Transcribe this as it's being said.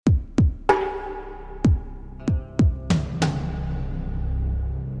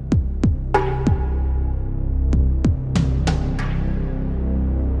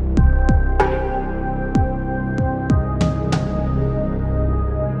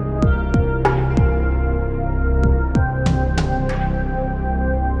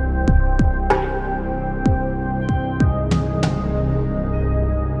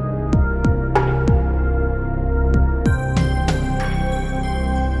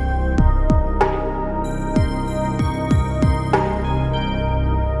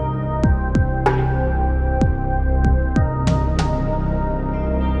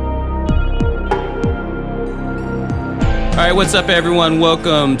right, what's up, everyone?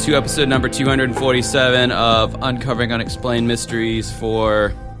 Welcome to episode number 247 of Uncovering Unexplained Mysteries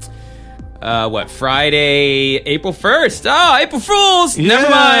for, Friday, April 1st. Oh, April Fools! Yeah. Never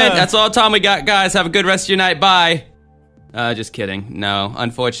mind. That's all the time we got, guys. Have a good rest of your night. Bye. Just kidding. No,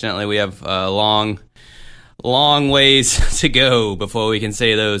 unfortunately, we have long ways to go before we can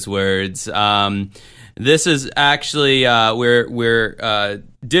say those words. This is actually, we're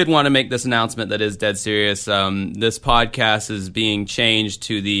did want to make this announcement that is dead serious. This podcast is being changed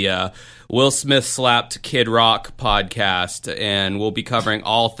to the Will Smith Slapped Kid Rock podcast, and we'll be covering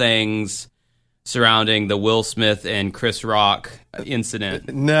all things surrounding the Will Smith and Chris Rock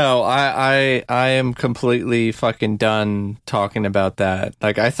incident. No, I am completely fucking done talking about that.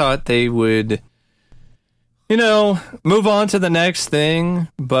 Like, I thought they would, move on to the next thing,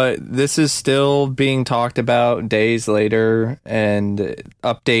 but this is still being talked about days later and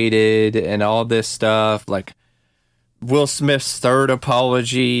updated and all this stuff. Like, Will Smith's third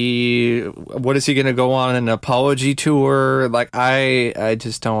apology. What is he going to go on an apology tour? Like, I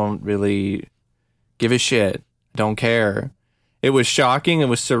just don't really give a shit. Don't care. It was shocking. It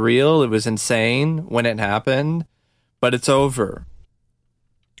was surreal. It was insane when it happened, but it's over.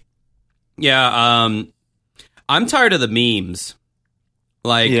 Yeah, I'm tired of the memes.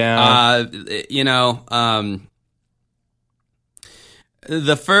 Like, the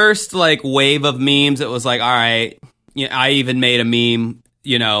first, wave of memes, it was like, all right, I even made a meme,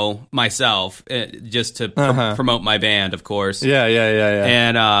 myself, just to promote my band, of course.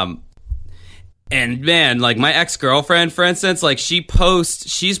 Yeah. And man, my ex-girlfriend, for instance,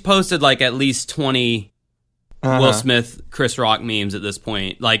 she's posted, at least 20 Will Smith, Chris Rock memes at this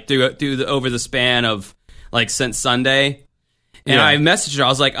point, over the span of, since Sunday. And I messaged her. I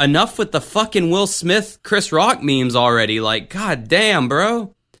was like, enough with the fucking Will Smith, Chris Rock memes already. God damn,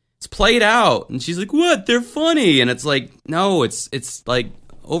 bro. It's played out. And she's like, what? They're funny. And it's like, no, it's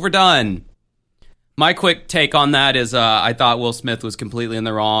overdone. My quick take on that is I thought Will Smith was completely in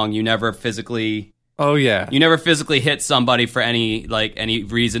the wrong. You never physically... Oh, yeah. You never physically hit somebody for any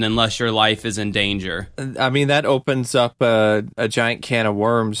reason unless your life is in danger. I mean, that opens up a giant can of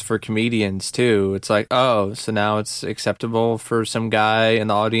worms for comedians, too. It's like, oh, so now it's acceptable for some guy in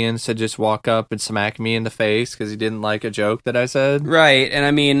the audience to just walk up and smack me in the face because he didn't like a joke that I said? Right, and I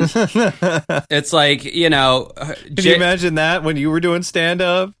mean, it's like, Can you imagine that when you were doing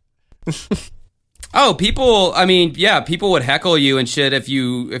stand-up? Oh, people would heckle you and shit if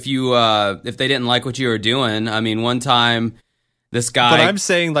they didn't like what you were doing. I mean, one time this guy... But I'm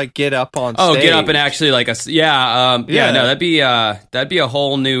saying, get up on stage. Oh, get up and actually, no, that'd be a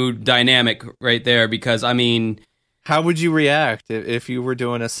whole new dynamic right there because, I mean... How would you react if you were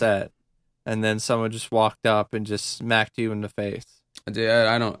doing a set and then someone just walked up and just smacked you in the face?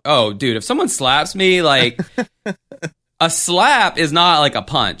 Dude, if someone slaps me, a slap is not a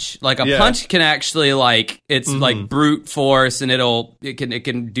punch. A punch can actually it's brute force and it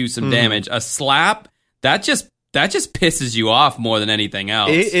can do some damage. A slap that just pisses you off more than anything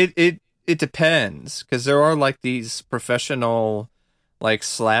else. It depends because there are these professional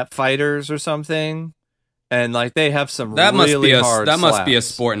slap fighters or something, and they have some hard slaps. That must be a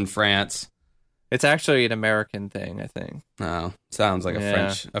sport in France. It's actually an American thing, I think. Oh, sounds like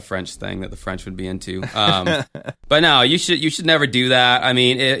a French thing that the French would be into. But no, you should never do that. I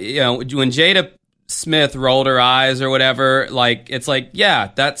mean, when Jada Smith rolled her eyes or whatever, it's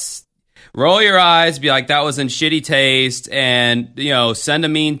that's roll your eyes, be like, that was in shitty taste, and send a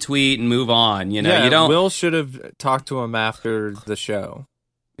mean tweet and move on. You don't. Will should have talked to him after the show.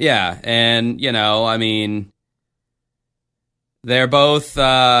 Yeah, and I mean, they're both.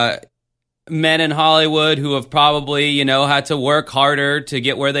 Men in Hollywood who have probably, had to work harder to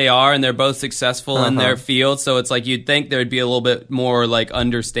get where they are, and they're both successful in their field. So it's you'd think there'd be a little bit more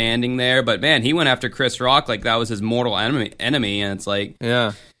understanding there. But man, he went after Chris Rock like that was his mortal enemy, and it's I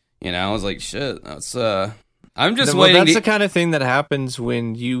was like, shit. That's I'm just waiting. That's the kind of thing that happens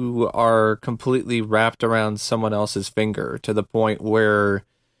when you are completely wrapped around someone else's finger to the point where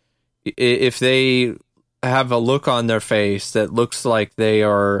if they have a look on their face that looks like they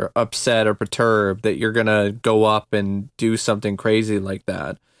are upset or perturbed, that you're gonna go up and do something crazy like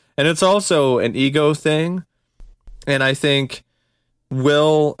that. And it's also an ego thing. And I think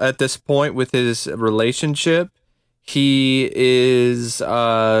Will, at this point with his relationship, he is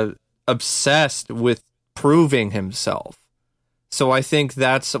obsessed with proving himself. So I think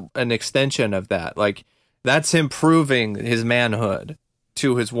that's an extension of that. That's him proving his manhood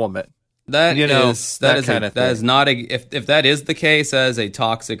to his woman. That is not if that is the case, that is a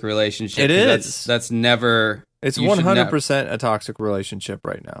toxic relationship. It is. That's never. It's 100% a toxic relationship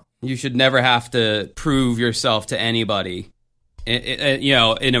right now. You should never have to prove yourself to anybody.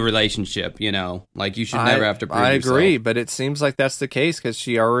 in a relationship, like you should never have to prove I yourself. agree, but it seems like that's the case because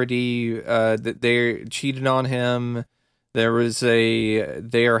she already they cheated on him. They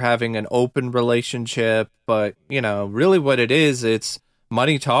are having an open relationship, but really what it is, it's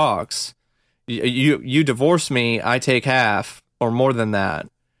money talks. You divorce me, I take half or more than that.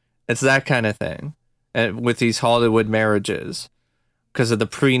 It's that kind of thing, and with these Hollywood marriages, because of the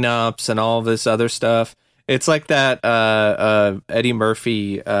prenups and all this other stuff. It's like that Eddie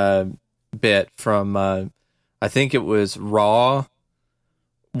Murphy bit from I think it was Raw,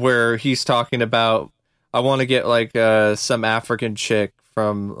 where he's talking about, I want to get like some African chick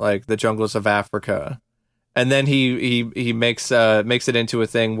from like the jungles of Africa, and then he makes it into a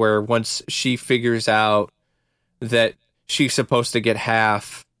thing where once she figures out that she's supposed to get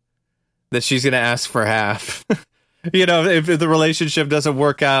half, that she's gonna ask for half. If the relationship doesn't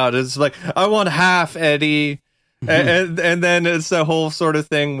work out, it's like, I want half, Eddie. and then it's the whole sort of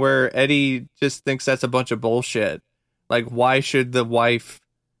thing where Eddie just thinks that's a bunch of bullshit. Like, why should the wife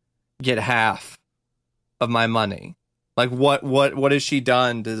get half of my money? Like, what has she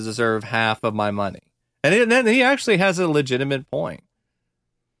done to deserve half of my money? And then he actually has a legitimate point.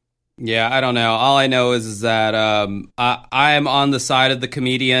 Yeah, I don't know. All I know is that I am on the side of the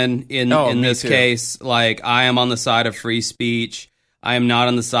comedian in this case. Like, I am on the side of free speech. I am not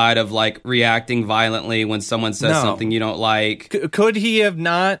on the side of like reacting violently when someone says something you don't like. Could he have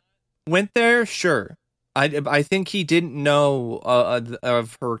not went there? Sure. I think he didn't know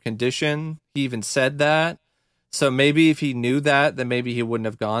of her condition. He even said that. So maybe if he knew that, then maybe he wouldn't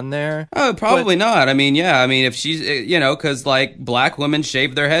have gone there. Oh, probably not. I mean, yeah. I mean, if she's, because like black women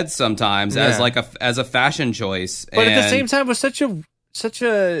shave their heads sometimes as like as a fashion choice. But at the same time, it was such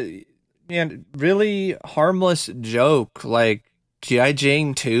a really harmless joke. Like G.I.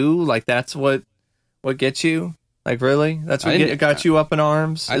 Jane 2, like that's what gets you. Like really, that's what got you up in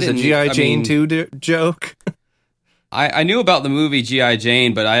arms. Is a G.I. Jane 2 joke. I knew about the movie G.I.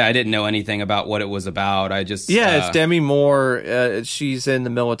 Jane, but I didn't know anything about what it was about. I just... Yeah, it's Demi Moore. She's in the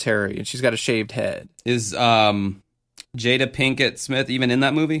military, and she's got a shaved head. Is Jada Pinkett Smith even in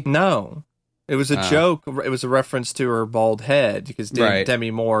that movie? No. It was a joke. It was a reference to her bald head, because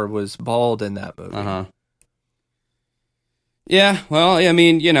Demi Moore was bald in that movie. Uh-huh. Yeah, well, I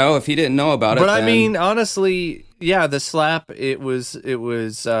mean, if he didn't know about it, but I mean, honestly, yeah, the slap, it was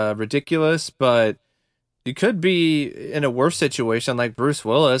ridiculous, but... You could be in a worse situation like Bruce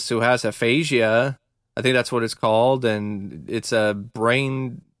Willis, who has aphasia. I think that's what it's called. And it's a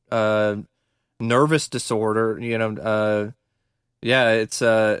brain nervous disorder. It's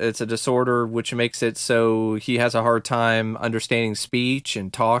a disorder which makes it so he has a hard time understanding speech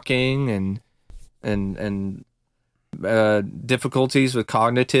and talking and difficulties with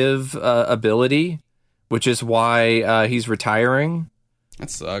cognitive ability, which is why he's retiring. That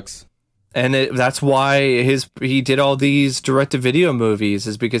sucks. And that's why he did all these direct-to-video movies,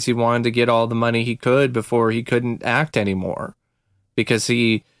 is because he wanted to get all the money he could before he couldn't act anymore, because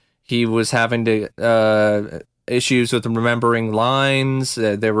he was having to issues with remembering lines.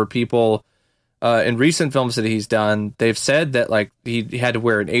 There were people in recent films that he's done. They've said that like he had to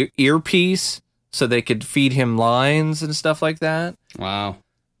wear an earpiece so they could feed him lines and stuff like that. Wow,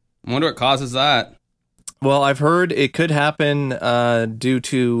 I wonder what causes that. Well, I've heard it could happen due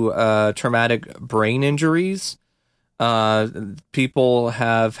to traumatic brain injuries. People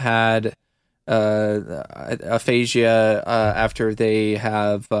have had aphasia after they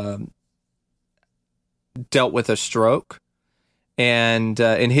have dealt with a stroke. And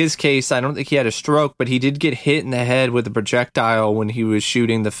in his case, I don't think he had a stroke, but he did get hit in the head with a projectile when he was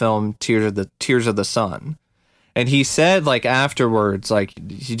shooting the film Tears of the Sun. And he said, like, afterwards, like,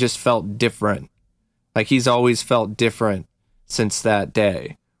 he just felt different. Like, he's always felt different since that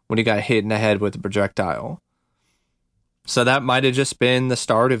day when he got hit in the head with a projectile. So that might have just been the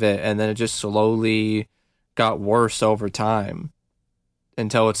start of it, and then it just slowly got worse over time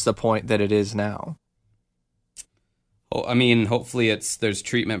until it's the point that it is now. Well, I mean, hopefully there's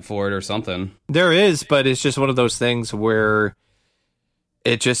treatment for it or something. There is, but it's just one of those things where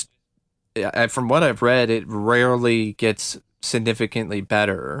it just, from what I've read, it rarely gets significantly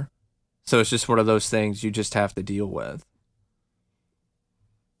better. So it's just one of those things you just have to deal with,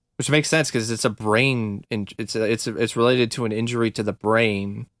 which makes sense because it's a brain. It's related to an injury to the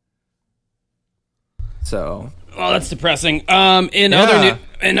brain. So, well, that's depressing. In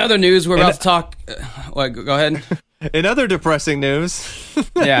other news, we're about to talk. Go ahead. In other depressing news,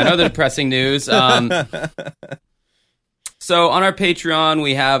 another depressing news. So on our Patreon,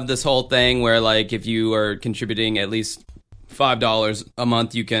 we have this whole thing where, like, if you are contributing at least $5 a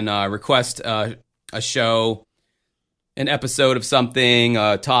month, you can request a show an episode of something,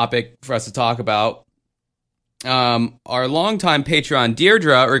 a topic for us to talk about, our longtime Patreon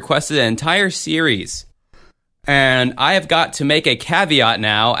Deirdre requested an entire series. And I have got to make a caveat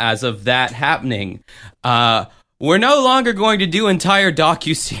now as of that happening. We're no longer going to do entire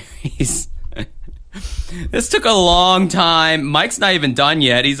docuseries. This took a long time. Mike's not even done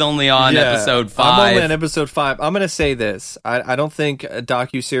yet. He's only on episode 5. I'm only on episode 5. I'm going to say this. I don't think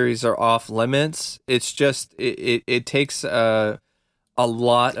docuseries are off limits. It's just, it takes a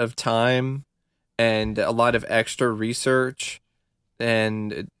lot of time and a lot of extra research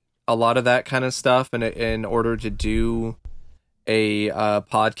and a lot of that kind of stuff in order to do a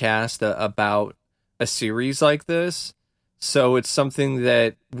podcast about a series like this. So it's something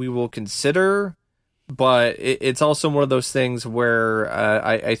that we will consider, but it's also one of those things where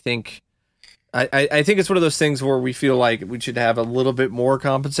I think it's one of those things where we feel like we should have a little bit more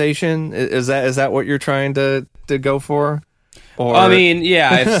compensation. Is that what you're trying to go for? Or... I mean,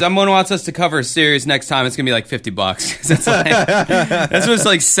 yeah, if someone wants us to cover a series next time, it's gonna be like $50. This was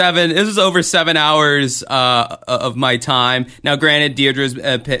like this was over 7 hours of my time. Now, granted, Deirdre's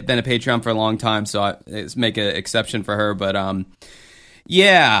been a Patreon for a long time, so I make an exception for her. But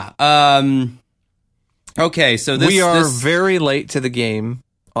okay, so we are very late to the game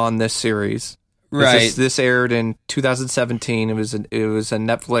on this series. Right. This aired in 2017. It was a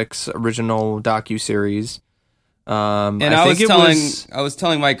Netflix original docuseries. And I was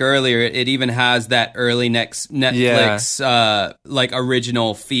telling Mike earlier, it even has that early Netflix like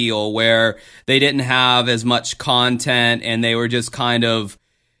original feel where they didn't have as much content and they were just kind of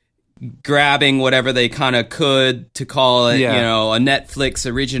grabbing whatever they kind of could to call it, a Netflix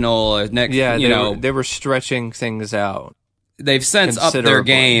original. They were stretching things out. They've since upped their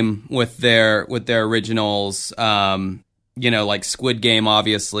game with their originals. Like Squid Game,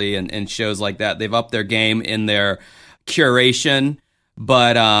 obviously, and shows like that. They've upped their game in their curation.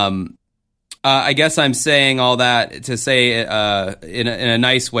 But I guess I'm saying all that to say in a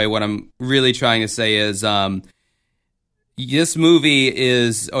nice way. What I'm really trying to say is this movie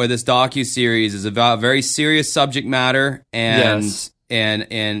this docuseries is about very serious subject matter, and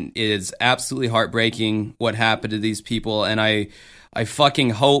it is absolutely heartbreaking what happened to these people. And I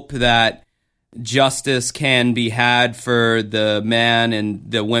fucking hope that justice can be had for the men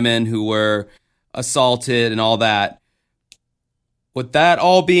and the women who were assaulted and all that. With that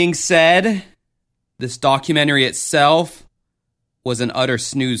all being said, this documentary itself was an utter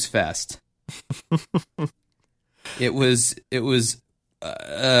snooze fest. It was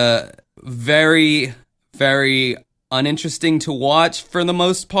very, very uninteresting to watch for the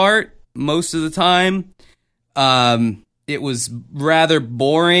most part, most of the time. It was rather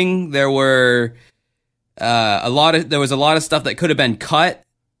boring. There was a lot of stuff that could have been cut.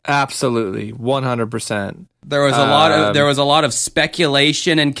 Absolutely, 100%. There was a lot of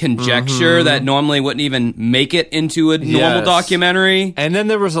speculation and conjecture that normally wouldn't even make it into a normal documentary. And then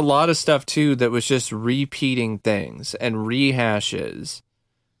there was a lot of stuff too that was just repeating things and rehashes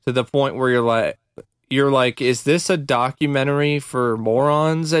to the point where you're like, is this a documentary for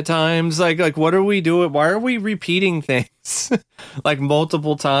morons at times? Like what are we doing? Why are we repeating things like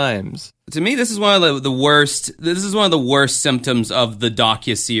multiple times? To me, this is one of the worst. This is one of the worst symptoms of the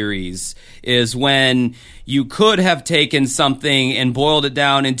docuseries is when you could have taken something and boiled it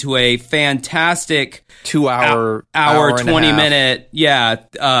down into a fantastic 2 hour 20-minute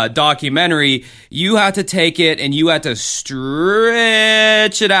documentary. You had to take it and you had to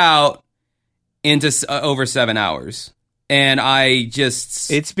stretch it out into over 7 hours. And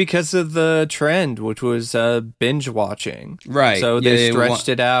it's because of the trend, which was binge watching. Right. So they stretched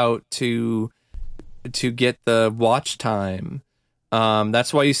it out to get the watch time.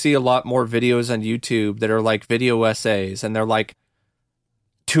 That's why you see a lot more videos on YouTube that are like video essays, and they're like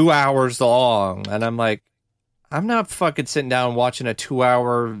 2 hours long. And I'm like, I'm not fucking sitting down watching a 2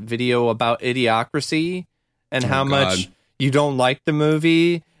 hour video about Idiocracy and how much you don't like the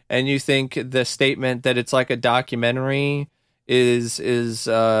movie. And you think the statement that it's like a documentary is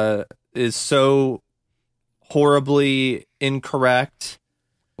so horribly incorrect.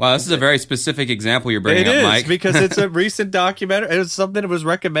 Wow, this is a very specific example you're bringing up, Mike. It is, because it's a recent documentary. It was something that was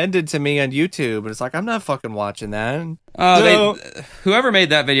recommended to me on YouTube, and it's like, I'm not fucking watching that. Whoever made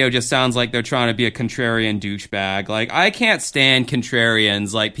that video just sounds like they're trying to be a contrarian douchebag. Like, I can't stand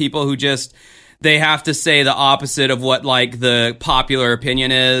contrarians, like people who just... They have to say the opposite of what, like, the popular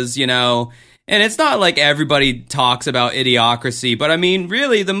opinion is, And it's not like everybody talks about Idiocracy, but, I mean,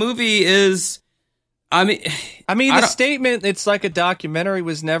 really, the movie is... the statement, it's like a documentary,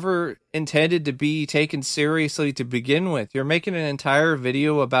 was never intended to be taken seriously to begin with. You're making an entire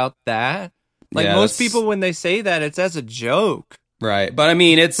video about that? Like, Yeah, most people, when they say that, it's as a joke. Right. But I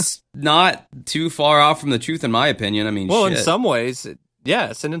mean, it's not too far off from the truth, in my opinion. I mean, Well, shit. in some ways,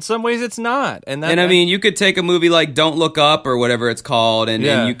 yes, and in some ways, it's not. And I mean, you could take a movie like Don't Look Up or whatever it's called, and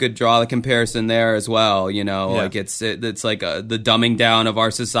you could draw the comparison there as well. You know, like it's like the dumbing down of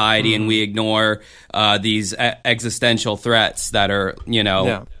our society, and we ignore these existential threats that are, you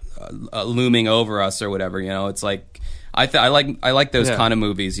know, looming over us or whatever. You know, it's like I like those kind of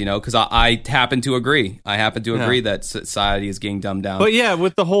movies, you know, because I happen to agree. I happen to agree that society is getting dumbed down. But yeah,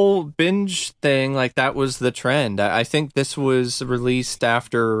 with the whole binge thing, like, that was the trend. I think this was released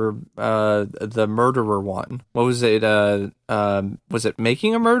after the Murderer one. What was it? Was it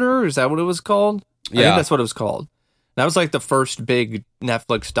Making a Murderer? Is that what it was called? I think that's what it was called. That was like the first big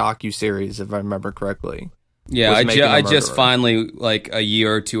Netflix docuseries, if I remember correctly. Yeah, I just finally, like a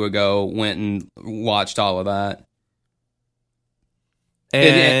year or two ago, went and watched all of that.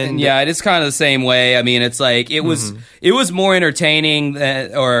 And yeah, it is kind of the same way. I mean, it's like it was more entertaining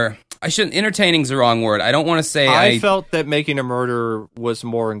than, or I shouldn't. Entertaining is the wrong word. I don't want to say. I felt that Making a Murderer was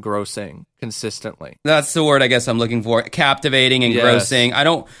more engrossing consistently. That's the word I guess I'm looking for. Captivating, engrossing.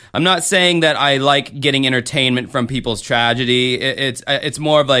 I'm not saying that I like getting entertainment from people's tragedy. It's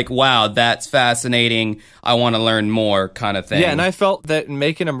more of like, wow, that's fascinating. I want to learn more, kind of thing. Yeah, and I felt that in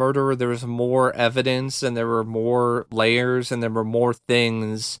Making a Murderer, there was more evidence, and there were more layers, and there were more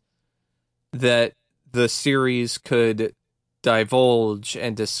things that the series could divulge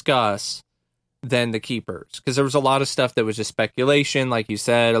and discuss than The Keepers, because there was a lot of stuff that was just speculation, like you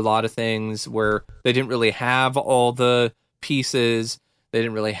said, a lot of things where they didn't really have all the pieces, they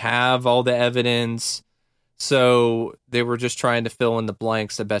didn't really have all the evidence, so they were just trying to fill in the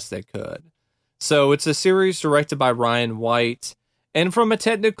blanks the best they could. So it's a series directed by Ryan White, and from a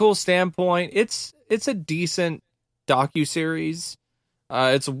technical standpoint, it's a decent docuseries.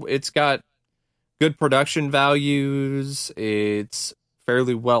 It's got good production values. It's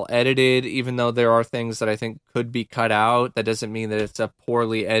fairly well edited, even though there are things that I think could be cut out. That doesn't mean that it's a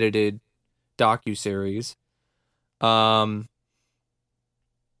poorly edited docuseries. And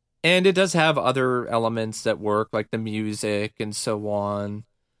it does have other elements that work, like the music and so on.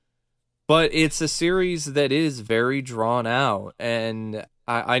 But it's a series that is very drawn out. And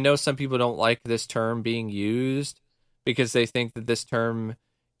I know some people don't like this term being used because they think that this term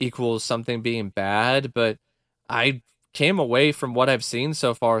equals something being bad, but I came away from what I've seen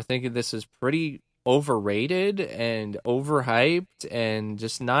so far thinking this is pretty overrated and overhyped and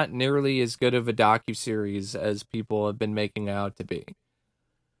just not nearly as good of a docuseries as people have been making out to be.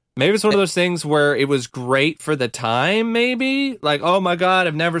 Maybe it's one of those things where it was great for the time, maybe? Like, oh my god,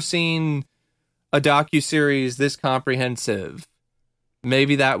 I've never seen a docuseries this comprehensive.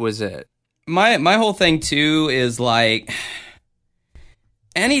 Maybe that was it. My whole thing, too, is like,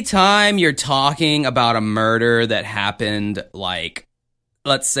 anytime you're talking about a murder that happened, like,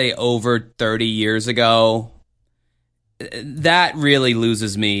 let's say over 30 years ago, that really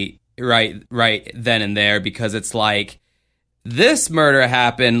loses me right then and there, because it's like, this murder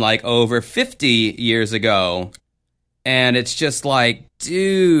happened like over 50 years ago, and it's just like,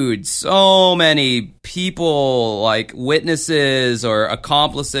 dude, so many people, like witnesses or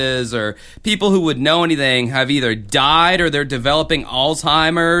accomplices or people who would know anything, have either died or they're developing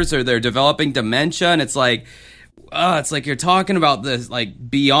Alzheimer's or they're developing dementia, and it's like you're talking about this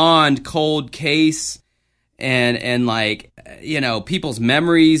like beyond cold case, and like, you know, people's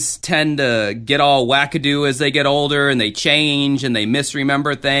memories tend to get all wackadoo as they get older, and they change and they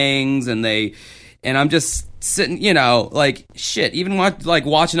misremember things, and I'm just sitting, you know, like, shit, even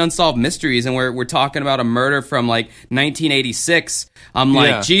watching Unsolved Mysteries, and we're talking about a murder from like 1986. I'm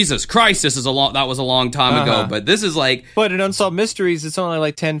like, Jesus Christ, that was a long time ago, but this is like, but in Unsolved Mysteries, it's only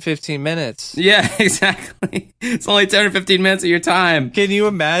like 10-15 minutes. Yeah, exactly. It's only 10 or 15 minutes of your time. Can you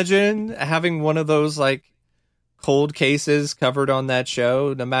imagine having one of those like cold cases covered on that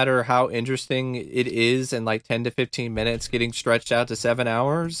show, no matter how interesting it is, in like 10 to 15 minutes getting stretched out to 7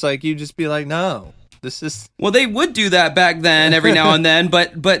 hours? Like, you'd just be like, no, this is... Well, they would do that back then every now and then,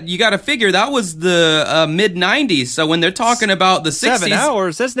 but you got to figure that was the mid-90s, so when they're talking about the 60s... 7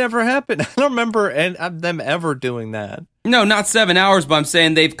 hours? That's never happened. I don't remember them ever doing that. No, not 7 hours, but I'm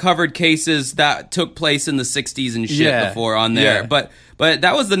saying they've covered cases that took place in the 60s and shit before on there. Yeah. But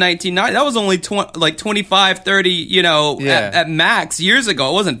that was the 1990s. That was only 25, 30, you know, at max years ago.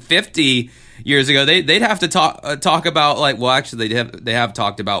 It wasn't 50 years ago. They'd have to talk about, like, well, actually they have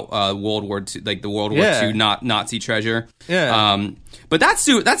talked about World War II, like the World War II Nazi treasure. Yeah. But that's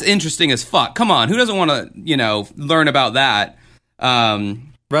interesting as fuck. Come on, who doesn't want to, you know, learn about that?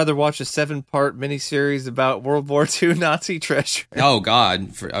 rather watch a 7-part miniseries about World War II Nazi treasure. Oh,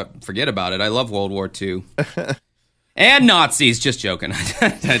 God. Forget about it. I love World War II. And Nazis. Just joking.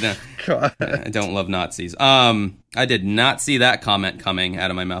 I don't love Nazis. I did not see that comment coming out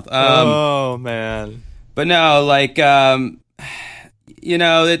of my mouth. Oh, man. But no, like,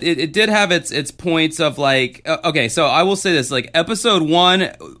 it did have its points of like, okay, so I will say this, like, episode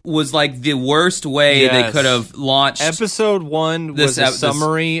 1 was like the worst way they could have launched. Episode 1 was a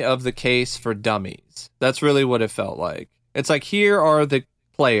summary of the case for dummies. That's really what it felt like. It's like, here are the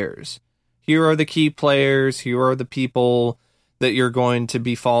players. Here are the key players. Here are the people that you're going to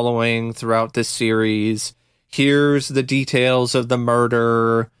be following throughout this series. Here's the details of the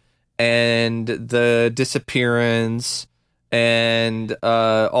murder and the disappearance and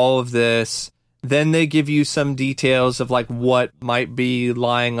all of this. Then they give you some details of like what might be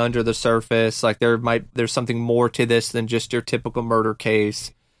lying under the surface. Like there's something more to this than just your typical murder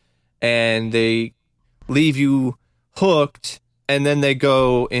case. And they leave you hooked, and then they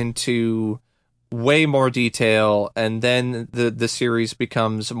go into way more detail, and then the series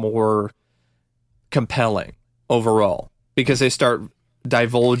becomes more compelling overall because they start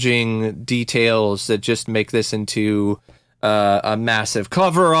divulging details that just make this into a massive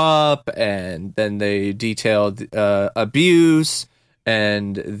cover-up, and then they detail abuse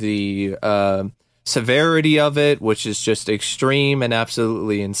and the severity of it, which is just extreme and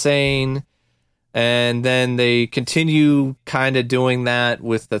absolutely insane. And then they continue kind of doing that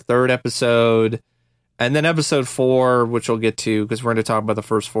with the 3rd episode. And then episode 4, which we'll get to because we're going to talk about the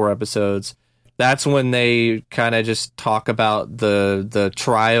first 4 episodes. That's when they kind of just talk about the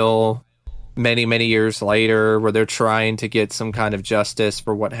trial many, many years later, where they're trying to get some kind of justice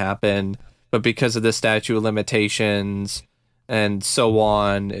for what happened. But because of the statute of limitations and so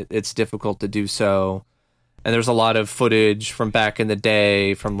on, it's difficult to do so. And there's a lot of footage from back in the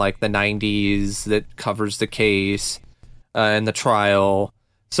day, from like the 90s, that covers the case and the trial.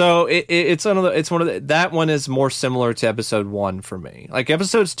 So it's one of the, that one is more similar to episode 1 for me. Like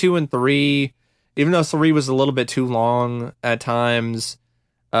episodes 2 and 3, even though 3 was a little bit too long at times,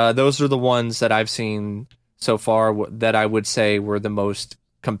 those are the ones that I've seen so far that I would say were the most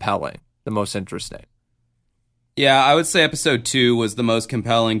compelling, the most interesting. Yeah, I would say episode 2 was the most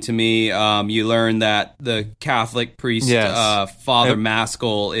compelling to me. You learn that the Catholic priest, Father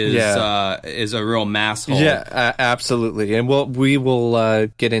Maskell, is a real masshole. Yeah, absolutely, and we will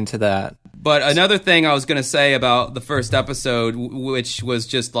get into that. But another thing I was going to say about the first episode, which was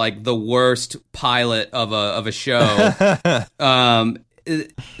just like the worst pilot of a show,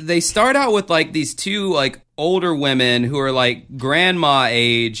 they start out with like these 2 like older women who are like grandma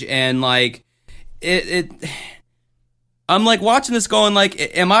age, and like it I'm like watching this going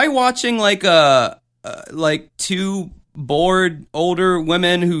like, am I watching like like 2 bored older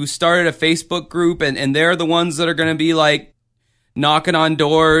women who started a Facebook group and they're the ones that are going to be like knocking on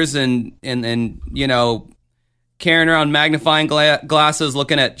doors and carrying around magnifying glasses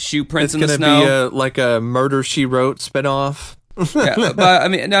looking at shoe prints in the snow? It's going to be like a Murder, She Wrote spinoff. Yeah, but I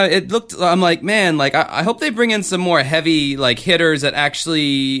mean, no, it looked. I'm like, man, like I hope they bring in some more heavy like hitters that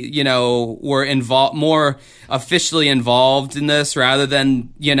actually, were involved, more officially involved in this, rather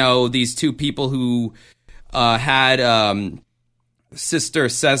than these 2 people who had Sister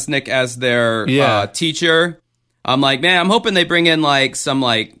Sesnick as their teacher. I'm like, man, I'm hoping they bring in like some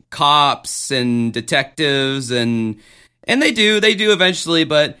like cops and detectives, and they do eventually,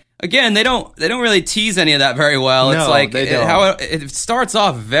 but. Again, they don't really tease any of that very well. It's like it starts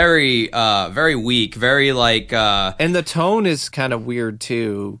off very very weak, very like and the tone is kind of weird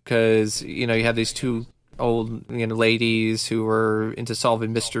too, because you have these 2 old ladies who are into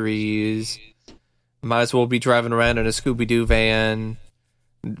solving mysteries. Might as well be driving around in a Scooby-Doo van,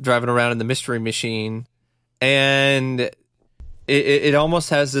 driving around in the Mystery Machine, and it almost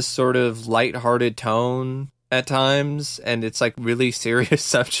has this sort of lighthearted tone at times, and it's like really serious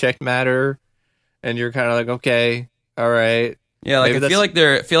subject matter, and you're kind of like, okay, all right, yeah, like I feel like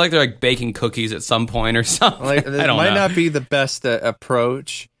they're like baking cookies at some point or something. Like it might not be the best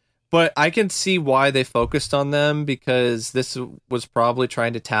approach, but I can see why they focused on them, because this was probably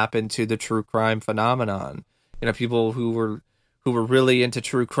trying to tap into the true crime phenomenon. People who were really into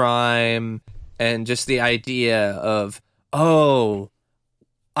true crime, and just the idea of, oh,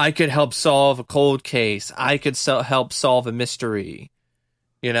 I could help solve a cold case. I could help solve a mystery.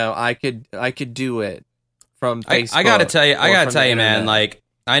 I could do it from Facebook. I gotta tell you, man. Like,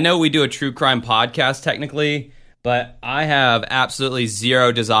 I know we do a true crime podcast technically, but I have absolutely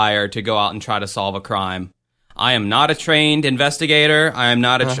zero desire to go out and try to solve a crime. I am not a trained investigator. I am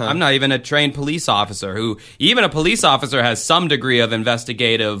not I'm not even a trained police officer. Who even a police officer has some degree of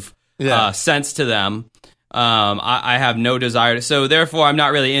investigative sense to them. I have no desire to. So therefore, I'm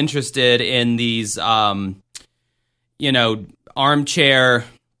not really interested in these, armchair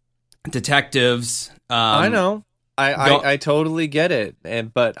detectives. I know. I totally get it,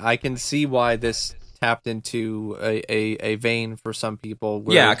 but I can see why this tapped into a vein for some people.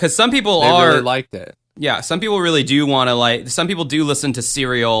 Yeah, because some people really liked it. Yeah, some people really do want to some people do listen to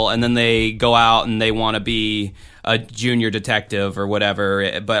Serial and then they go out and they want to be a junior detective or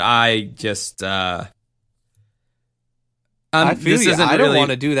whatever. But I just, I feel you. I don't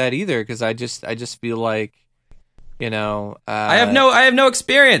want to do that either because I just feel like, I have no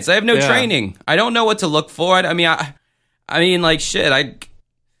experience. I have no training. I don't know what to look for. I mean, like shit.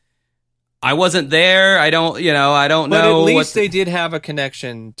 I wasn't there. I don't know. But at least they did have a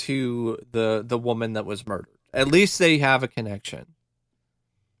connection to the woman that was murdered. At least they have a connection.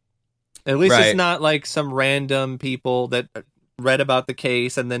 At least It's not like some random people that read about the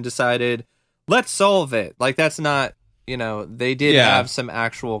case and then decided, let's solve it. Like that's not, they did have some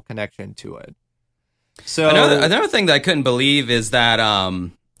actual connection to it. So another thing that I couldn't believe is that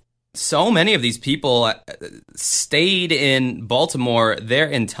so many of these people stayed in Baltimore their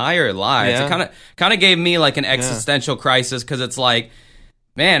entire lives. Yeah. It kind of gave me like an existential crisis because it's like,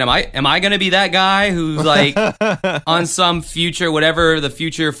 man, am I going to be that guy who's like on some future, whatever the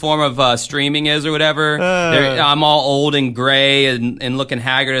future form of streaming is or whatever? I'm all old and gray and looking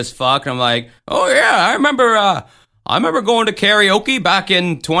haggard as fuck, and I'm like, oh yeah, I remember going to karaoke back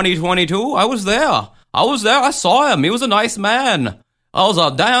in 2022. I was there. I saw him. He was a nice man. I was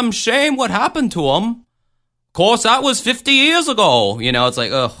a damn shame what happened to him. Of course, that was 50 years ago. It's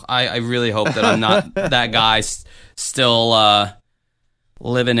like, ugh, I really hope that I'm not that guy still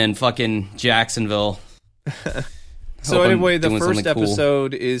living in fucking Jacksonville. So anyway, the first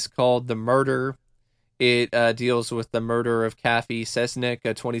episode is called The Murder. It deals with the murder of Kathy Sesnick,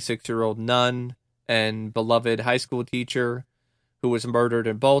 a 26-year-old nun and beloved high school teacher who was murdered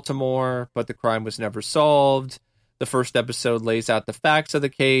in Baltimore, but the crime was never solved. The first episode lays out the facts of the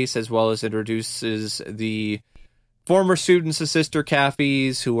case, as well as introduces the former students of Sister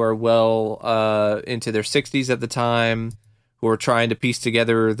Kathy's, who are well into their 60s at the time, who are trying to piece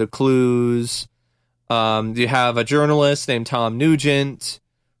together the clues. You have a journalist named Tom Nugent,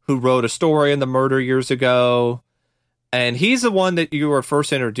 who wrote a story on the murder years ago. And he's the one that you were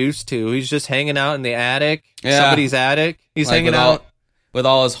first introduced to. He's just hanging out in the attic, somebody's attic. He's like hanging out with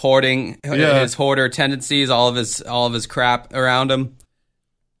all his hoarding, his hoarder tendencies, all of his crap around him.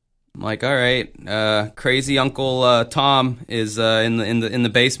 I'm like, all right, crazy Uncle Tom is in the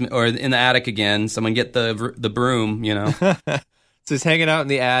basement or in the attic again. Someone get the broom, So he's hanging out in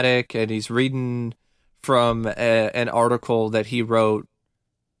the attic and he's reading from an article that he wrote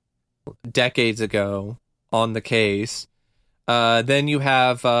decades ago on the case. Then you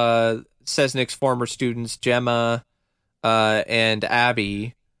have Sesnick's former students, Gemma and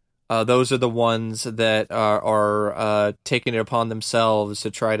Abby. Those are the ones that are taking it upon themselves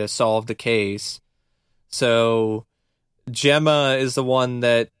to try to solve the case. So Gemma is the one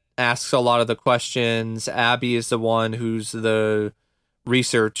that asks a lot of the questions. Abby is the one who's the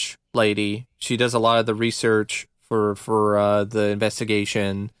research lady. She does a lot of the research for the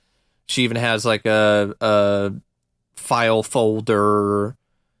investigation. She even has like a file folder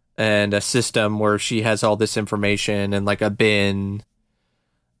and a system where she has all this information and like a bin.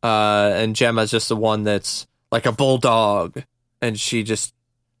 And Gemma's just the one that's like a bulldog, and she just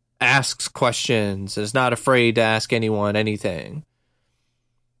asks questions, is not afraid to ask anyone anything.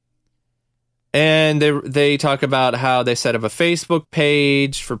 And they talk about how they set up a Facebook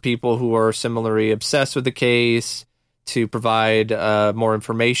page for people who are similarly obsessed with the case to provide more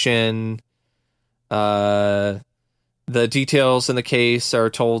information. The details in the case are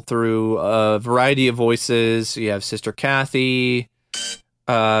told through a variety of voices. You have Sister Kathy.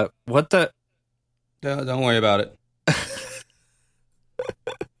 What the? Don't worry about it.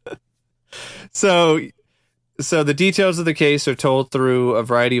 So the details of the case are told through a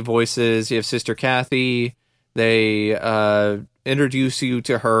variety of voices. You have Sister Kathy. They introduce you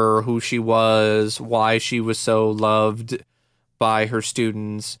to her, who she was, why she was so loved by her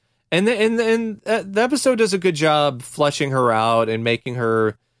students. And the episode does a good job fleshing her out and making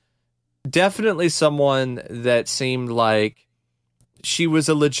her definitely someone that seemed like she was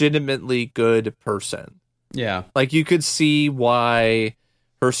a legitimately good person. Yeah. Like you could see why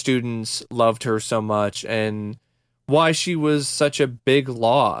her students loved her so much and why she was such a big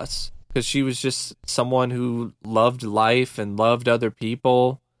loss, because she was just someone who loved life and loved other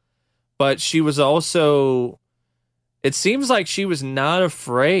people. But she was also it seems like she was not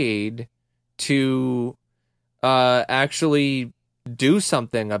afraid to actually do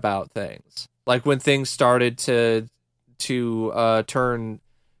something about things. Like when things started to turn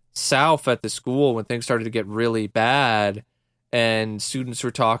south at the school, when things started to get really bad and students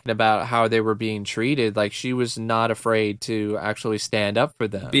were talking about how they were being treated, like she was not afraid to actually stand up for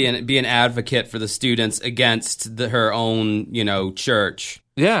them. Be an advocate for the students against her own, church.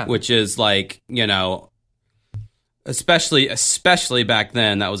 Yeah. Which is like, especially back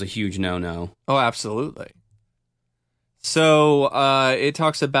then, that was a huge no-no. Oh, absolutely. So it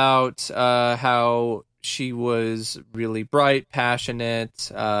talks about how she was really bright,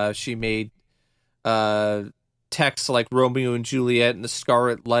 passionate. She made texts like Romeo and Juliet and the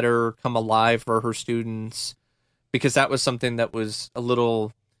Scarlet Letter come alive for her students, because that was something that was a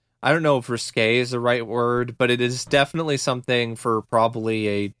little, I don't know if risque is the right word, but it is definitely something for probably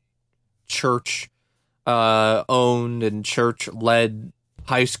a church owned and church led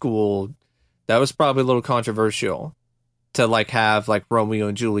high school. That was probably a little controversial to like have like Romeo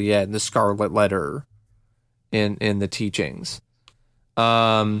and Juliet and the Scarlet Letter in the teachings.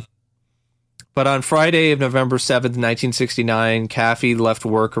 But on Friday of November 7th, 1969, Kathy left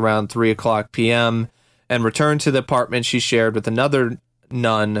work around 3:00 p.m. and returned to the apartment she shared with another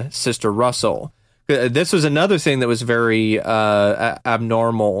nun, Sister Russell. This was another thing that was very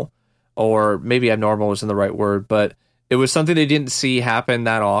abnormal, or maybe abnormal wasn't the right word, but it was something they didn't see happen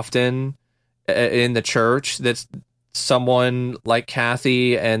that often in the church, that someone like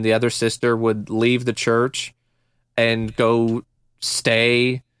Kathy and the other sister would leave the church and go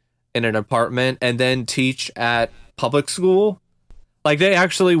stay in an apartment and then teach at public school. Like they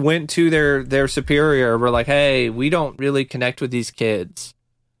actually went to their superior, were like, hey, we don't really connect with these kids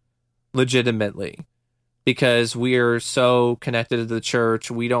legitimately because we are so connected to the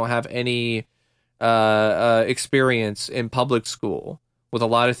church. We don't have any experience in public school with a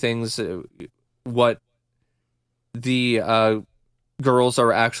lot of things, what the girls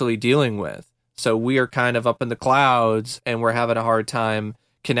are actually dealing with. So we are kind of up in the clouds and we're having a hard time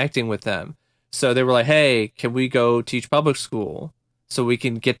connecting with them. So they were like, hey, can we go teach public school so we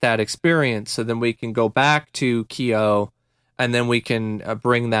can get that experience, so then we can go back to Keough and then we can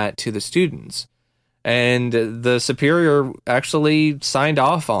bring that to the students. And the superior actually signed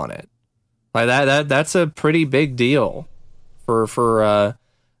off on it. Like that's a pretty big deal for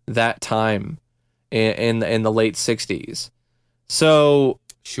that time in the late 60s. So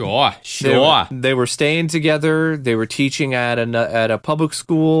Sure. They were staying together. They were teaching at a public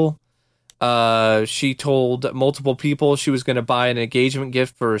school. She told multiple people she was going to buy an engagement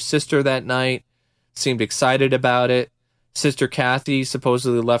gift for her sister that night. Seemed excited about it. Sister Kathy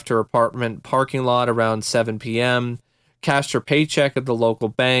supposedly left her apartment parking lot around 7 p.m., cashed her paycheck at the local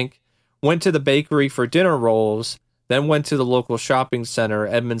bank, went to the bakery for dinner rolls, then went to the local shopping center,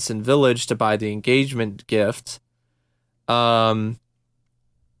 Edmondson Village, to buy the engagement gift.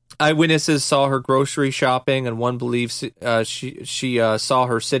 Eyewitnesses saw her grocery shopping, and one believes she saw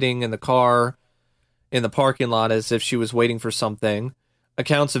her sitting in the car in the parking lot as if she was waiting for something.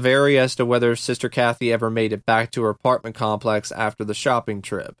 Accounts vary as to whether Sister Kathy ever made it back to her apartment complex after the shopping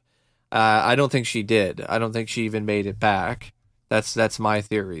trip. I don't think she did. I don't think she even made it back. That's my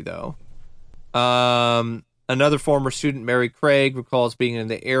theory, though. Another former student, Mary Craig, recalls being in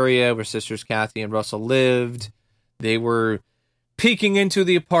the area where Sisters Kathy and Russell lived. They were peeking into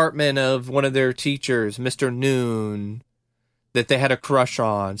the apartment of one of their teachers, Mr. Noon, that they had a crush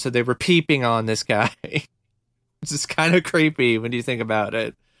on. So they were peeping on this guy. It's just kind of creepy when you think about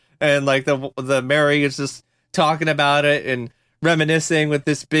it. And like the Mary is just talking about it and reminiscing with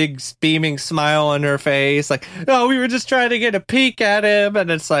this big beaming smile on her face. Like, oh, we were just trying to get a peek at him. And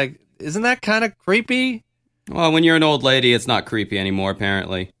it's like, isn't that kind of creepy? Well, when you're an old lady, it's not creepy anymore,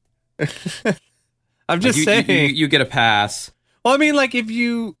 apparently. I'm just saying. You get a pass. Well, I mean, like, if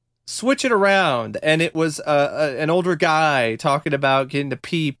you switch it around and it was an older guy talking about getting to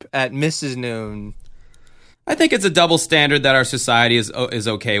peep at Mrs. Noon. I think it's a double standard that our society is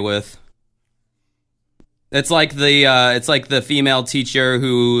okay with. It's like the female teacher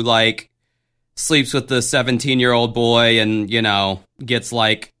who, like, sleeps with the 17-year-old boy and, gets,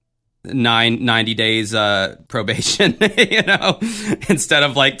 like, 90 days probation, instead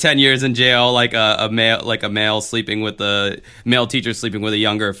of like 10 years in jail, like a male sleeping with the male teacher sleeping with a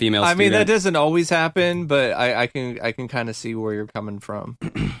younger female student. I mean, that doesn't always happen, but I can kind of see where you're coming from.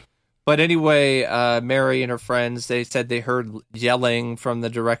 But anyway, Mary and her friends, they said they heard yelling from the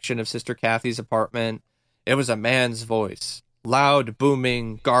direction of Sister Kathy's apartment. It was a man's voice, loud,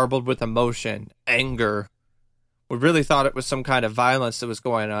 booming, garbled with emotion, anger. We really thought it was some kind of violence that was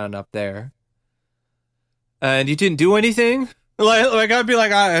going on up there. And you didn't do anything? Like I'd be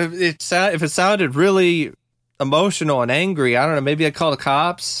like, if it sounded really emotional and angry, I don't know, maybe I'd call the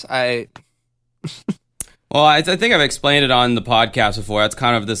cops. Well, I think I've explained it on the podcast before. It's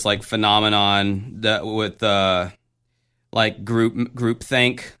kind of this like phenomenon that with like group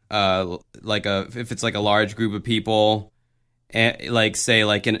think, like if it's like a large group of people, like say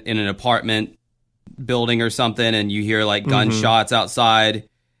like in an apartment building or something, and you hear like gunshots outside,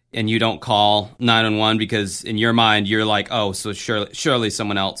 and you don't call 911 because in your mind you're like, oh, so surely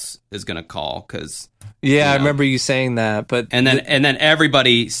someone else is gonna call because. Yeah, I remember you saying that, but and then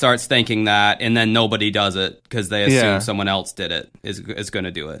everybody starts thinking that, and then nobody does it because they assume someone else did it is going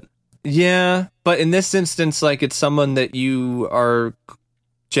to do it. Yeah, but in this instance, like it's someone that you are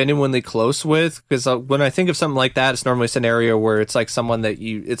genuinely close with. Because when I think of something like that, it's normally a scenario where it's like someone that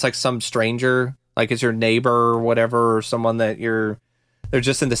it's like some stranger, like it's your neighbor or whatever, or someone that they're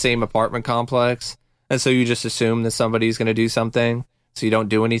just in the same apartment complex, and so you just assume that somebody's going to do something, so you don't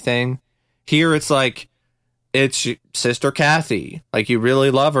do anything. Here, it's like. It's Sister Kathy. Like, you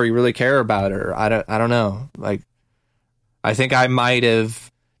really love her. You really care about her. I don't know. Like, I think I might have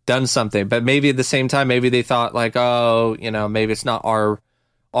done something, but maybe at the same time, maybe they thought like, oh, maybe it's not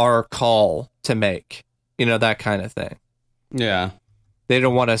our call to make, that kind of thing. Yeah. They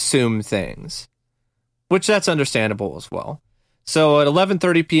don't want to assume things, which that's understandable as well. So at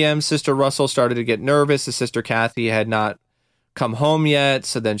 11:30 p.m., Sister Russell started to get nervous. The Sister Kathy had not come home yet,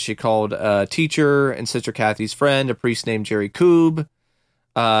 so then she called a teacher and Sister Kathy's friend, a priest named Jerry Koob.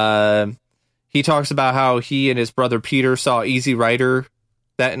 He talks about how he and his brother Peter saw Easy Rider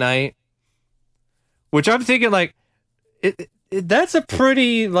that night, which I'm thinking like that's a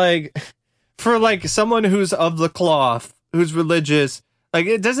pretty like for like someone who's of the cloth, who's religious, like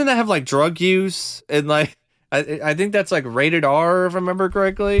it doesn't have like drug use, and like I think that's like rated R if I remember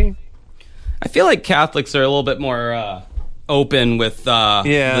correctly. I feel like Catholics are a little bit more open with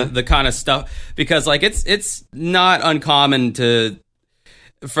the kind of stuff, because like it's not uncommon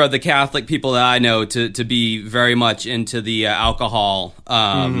for the Catholic people that I know to be very much into the alcohol.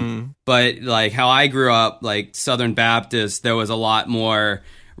 But like how I grew up, like Southern Baptist, there was a lot more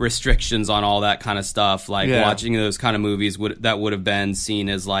restrictions on all that kind of stuff. Like watching those kind of movies would have been seen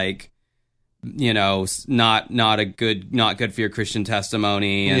as like, not good for your Christian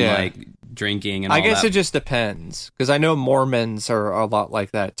testimony, and like drinking and all that. I guess it just depends, because I know Mormons are a lot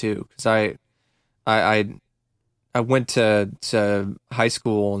like that too. Because I went to high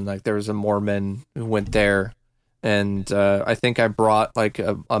school, and like there was a Mormon who went there, and I think I brought like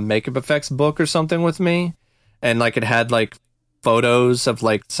a makeup effects book or something with me, and like it had like photos of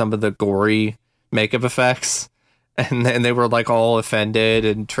like some of the gory makeup effects, and they were like all offended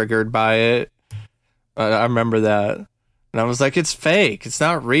and triggered by it. I remember that, and I was like, it's fake, it's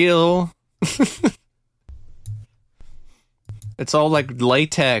not real. It's all like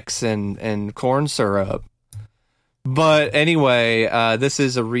latex and corn syrup. But anyway, this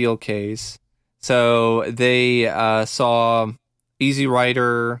is a real case. So they saw Easy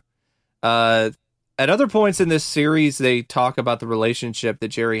Rider. At other points in this series, they talk about the relationship that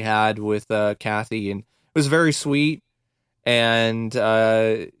Jerry had with Kathy, and it was very sweet. And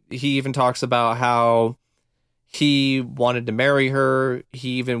he even talks about how he wanted to marry her.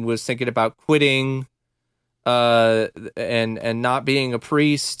 He even was thinking about quitting and not being a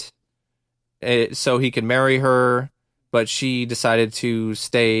priest so he could marry her. But she decided to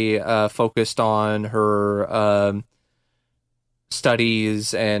stay focused on her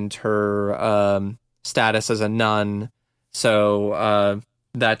studies and her status as a nun. So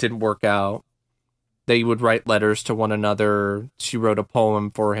that didn't work out. They would write letters to one another. She wrote a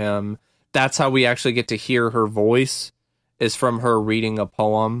poem for him. That's how we actually get to hear her voice, is from her reading a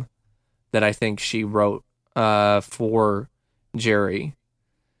poem that I think she wrote for Jerry.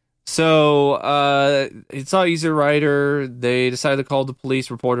 So he saw Easy Rider. They decided to call the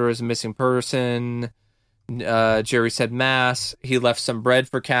police, report her as a missing person. Jerry said mass. He left some bread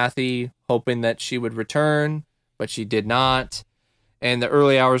for Kathy, hoping that she would return, but she did not. In the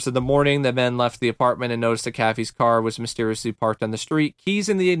early hours of the morning, the men left the apartment and noticed that Kathy's car was mysteriously parked on the street, keys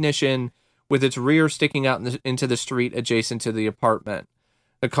in the ignition, with its rear sticking out into the street adjacent to the apartment.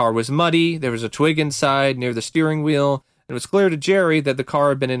 The car was muddy. There was a twig inside near the steering wheel. It was clear to Jerry that the car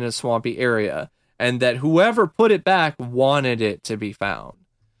had been in a swampy area, and that whoever put it back wanted it to be found.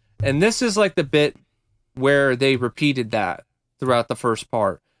 And this is like the bit where they repeated that throughout the first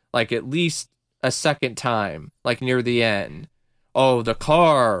part, like at least a second time, like near the end. Oh, the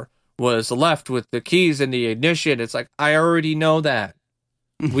car was left with the keys in the ignition. It's like, I already know that.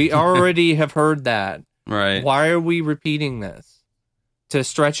 We already have heard that. Right. Why are we repeating this? To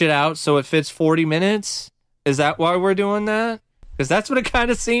stretch it out so it fits 40 minutes? Is that why we're doing that? Because that's what it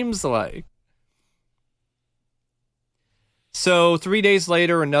kind of seems like. So 3 days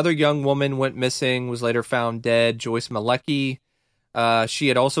later, another young woman went missing, was later found dead, Joyce Malecki. She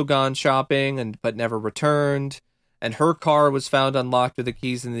had also gone shopping but never returned. And her car was found unlocked with the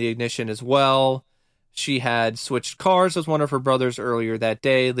keys in the ignition as well. She had switched cars with one of her brothers earlier that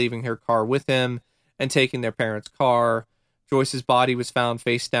day, leaving her car with him and taking their parents' car. Joyce's body was found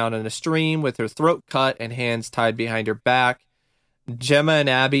face down in a stream with her throat cut and hands tied behind her back. Gemma and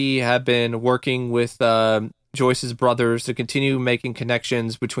Abby have been working with Joyce's brothers to continue making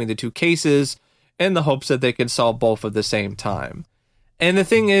connections between the two cases in the hopes that they can solve both at the same time. And the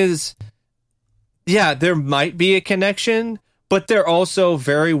thing is, yeah, there might be a connection, but there also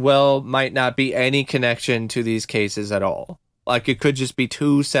very well might not be any connection to these cases at all. Like, it could just be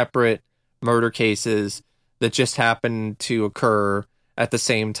two separate murder cases that just happen to occur at the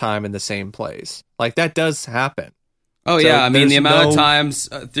same time in the same place. Like, that does happen. Oh, so yeah. I mean, the amount of times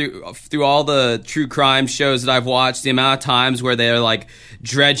through all the true crime shows that I've watched, the amount of times where they're like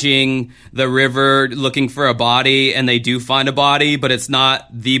dredging the river looking for a body and they do find a body, but it's not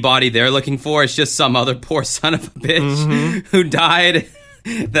the body they're looking for. It's just some other poor son of a bitch who died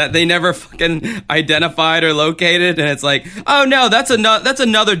that they never fucking identified or located. And it's like, oh no, that's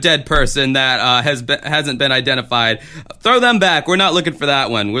another dead person that hasn't been identified. Throw them back. We're not looking for that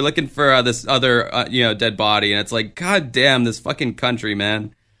one. We're looking for this other dead body. And it's like, god damn, this fucking country,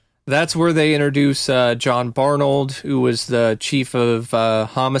 man. That's where they introduce John Barnold, who was the chief of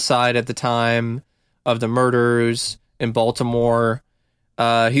homicide at the time of the murders in Baltimore.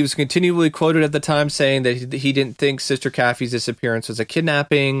 He was continually quoted at the time saying that he didn't think Sister Caffey's disappearance was a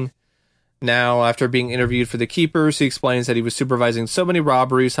kidnapping. Now, after being interviewed for The Keepers, he explains that he was supervising so many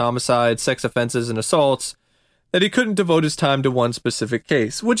robberies, homicides, sex offenses, and assaults that he couldn't devote his time to one specific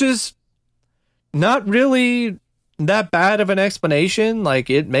case, which is not really that bad of an explanation. Like,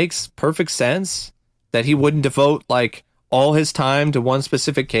 it makes perfect sense that he wouldn't devote, like, all his time to one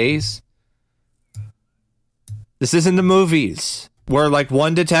specific case. This isn't the movies. Where like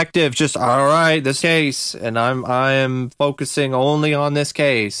one detective just, all right, this case, and I am focusing only on this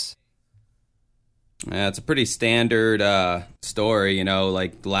case. Yeah, it's a pretty standard story,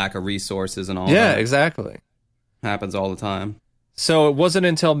 like lack of resources and all that. Yeah, exactly. Happens all the time. So it wasn't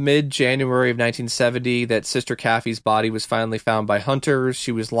until mid-January of 1970 that Sister Caffey's body was finally found by hunters.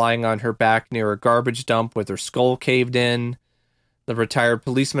 She was lying on her back near a garbage dump with her skull caved in. The retired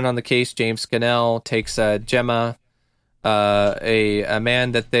policeman on the case, James Scannell, takes Gemma, a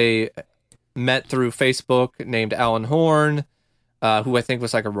man that they met through Facebook named Alan Horn, who I think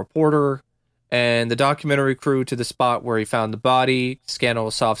was like a reporter, and the documentary crew to the spot where he found the body. Scannell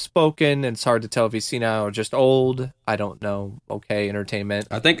was soft-spoken, and it's hard to tell if he's senile or just old. I don't know. Okay, entertainment.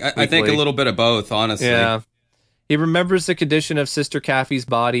 I think a little bit of both, honestly. Yeah. He remembers the condition of Sister Caffey's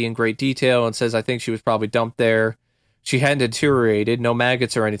body in great detail and says, I think she was probably dumped there. She hadn't deteriorated, no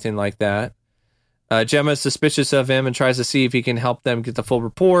maggots or anything like that. Gemma is suspicious of him and tries to see if he can help them get the full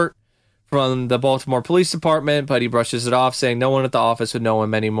report from the Baltimore Police Department, but he brushes it off, saying no one at the office would know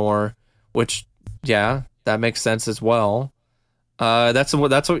him anymore, which, yeah, that makes sense as well.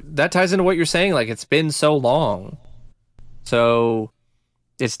 That ties into what you're saying. Like, it's been so long. So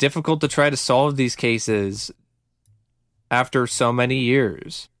it's difficult to try to solve these cases after so many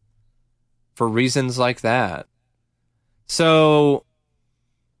years for reasons like that. So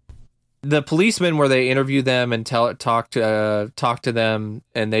the policemen, where they interview them and talk to them,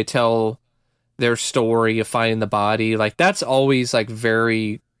 and they tell their story of finding the body, like that's always like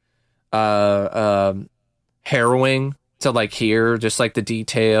very harrowing to like hear, just like the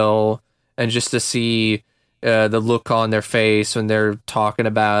detail and just to see the look on their face when they're talking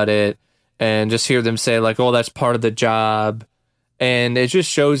about it, and just hear them say like, oh, that's part of the job. And it just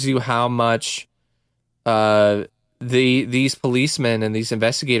shows you how much these policemen and these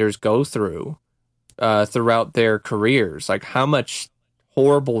investigators go through throughout their careers, like how much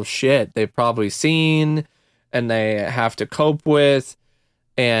horrible shit they've probably seen and they have to cope with.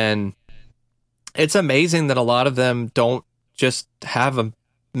 And it's amazing that a lot of them don't just have a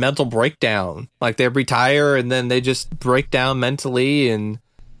mental breakdown. Like they retire and then they just break down mentally and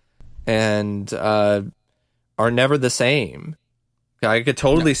are never the same. I could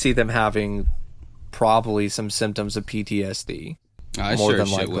totally see them having probably some symptoms of PTSD. I sure as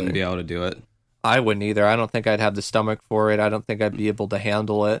shit wouldn't be able to do it. I wouldn't either. I don't think I'd have the stomach for it. I don't think I'd be able to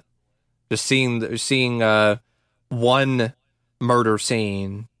handle it. Just seeing one murder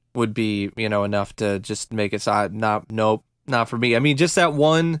scene would be, enough to just make it not for me. I mean, just that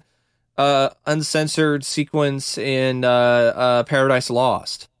one uncensored sequence in Paradise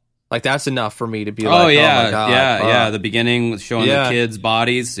Lost. Like that's enough for me to be Oh like, yeah, oh my God, yeah. The beginning with showing Yeah. the kids'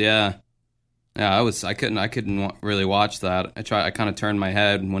 bodies. Yeah. I couldn't really watch that. I kind of turned my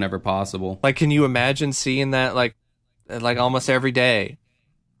head whenever possible. Like, can you imagine seeing that like almost every day?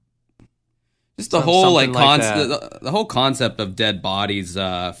 Just the whole something like that. the whole concept of dead bodies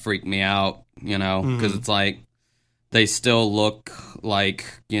freaked me out, because it's like they still look like,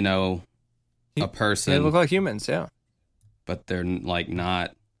 a person. They look like humans, yeah. But they're like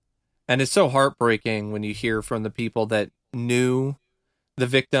not. And it's so heartbreaking when you hear from the people that knew the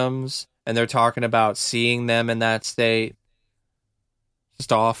victims and they're talking about seeing them in that state.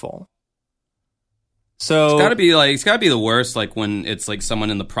 Just awful. So It's gotta be the worst, like when it's like someone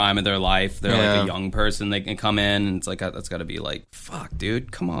in the prime of their life, they're like a young person, they can come in and it's like that's gotta be like, fuck,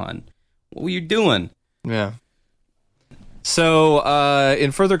 dude, come on. What were you doing? Yeah. So,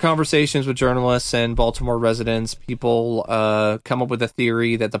 in further conversations with journalists and Baltimore residents, people come up with a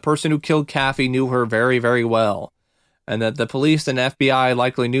theory that the person who killed Kathy knew her very, very well, and that the police and FBI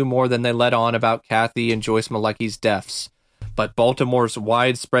likely knew more than they let on about Kathy and Joyce Malecki's deaths. But Baltimore's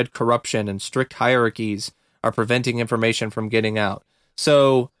widespread corruption and strict hierarchies are preventing information from getting out.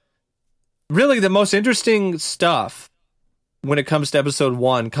 So, really, the most interesting stuff when it comes to episode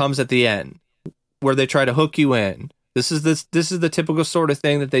 1 comes at the end, where they try to hook you in. This is the typical sort of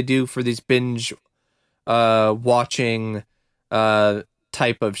thing that they do for these binge watching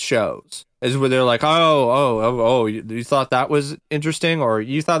type of shows. Is where they're like, oh, you thought that was interesting, or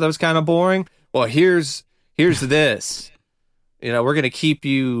you thought that was kind of boring? Well, here's this. We're gonna keep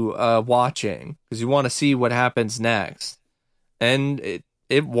you watching because you want to see what happens next, and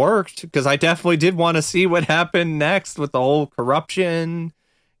it worked because I definitely did want to see what happened next with the whole corruption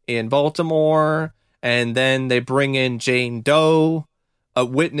in Baltimore. And then they bring in Jane Doe, a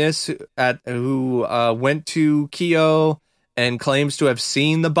witness who went to Keogh and claims to have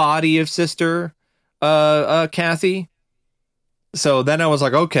seen the body of sister Kathy. So then I was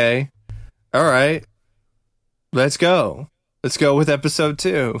like, okay, all right, let's go. Let's go with episode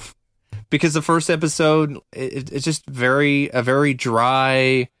 2. Because the first episode, it's just a very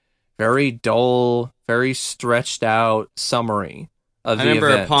dry, very dull, very stretched out summary. I remember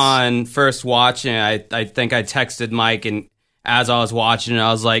upon first watching, I think I texted Mike, and as I was watching it,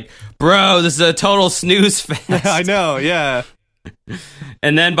 I was like, bro, this is a total snooze fest. I know, yeah.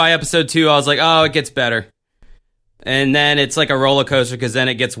 And then by episode 2, I was like, oh, it gets better. And then it's like a roller coaster because then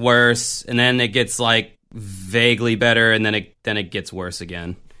it gets worse, and then it gets like vaguely better, and then it gets worse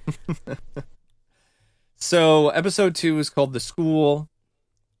again. So episode 2 is called The School.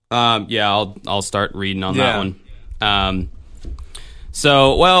 Yeah, I'll start reading on that one.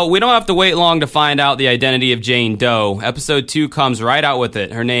 So, well, we don't have to wait long to find out the identity of Jane Doe. Episode 2 comes right out with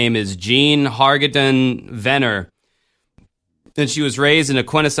it. Her name is Jean Hargadon Venner, and she was raised in a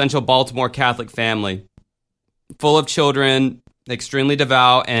quintessential Baltimore Catholic family, full of children, extremely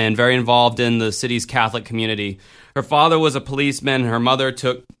devout, and very involved in the city's Catholic community. Her father was a policeman, and her mother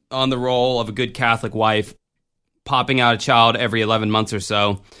took on the role of a good Catholic wife, popping out a child every 11 months or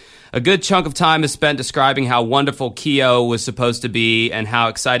so. A good chunk of time is spent describing how wonderful Keogh was supposed to be and how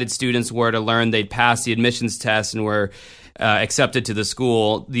excited students were to learn they'd passed the admissions test and were accepted to the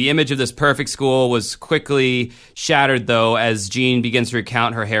school. The image of this perfect school was quickly shattered, though, as Jean begins to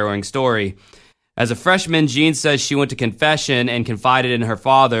recount her harrowing story. As a freshman, Jean says she went to confession and confided in her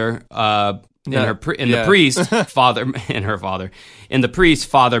father, the priest,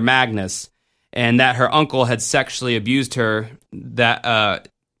 Father Magnus, and that her uncle had sexually abused her.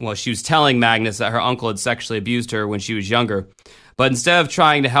 She was telling Magnus that her uncle had sexually abused her when she was younger. But instead of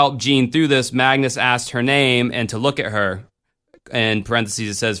trying to help Jean through this, Magnus asked her name and to look at her. In parentheses,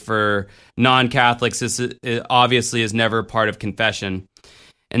 it says, for non-Catholics, this obviously is never part of confession.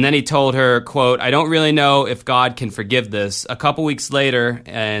 And then he told her, quote, I don't really know if God can forgive this. A couple weeks later,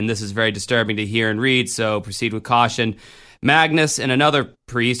 and this is very disturbing to hear and read, so proceed with caution, Magnus and another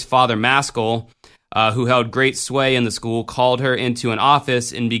priest, Father Maskell, who held great sway in the school, called her into an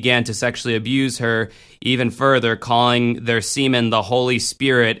office and began to sexually abuse her even further, calling their semen the Holy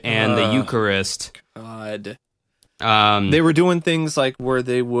Spirit and the Eucharist. God. They were doing things like where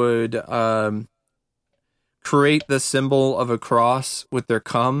they would create the symbol of a cross with their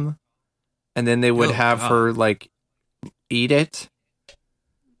cum, and then they would have her like eat it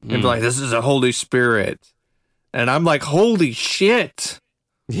and be like, this is a Holy Spirit. And I'm like, holy shit.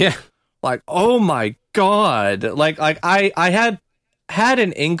 Yeah. Like, oh my God. Like I had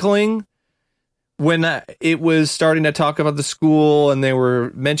an inkling when it was starting to talk about the school and they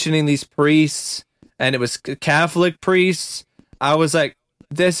were mentioning these priests and it was Catholic priests. I was like,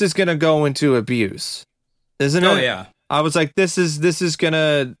 this is going to go into abuse, isn't it? Oh, yeah. I was like, this is going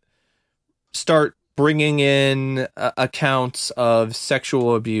to start bringing in accounts of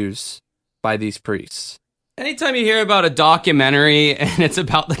sexual abuse by these priests. Anytime you hear about a documentary and it's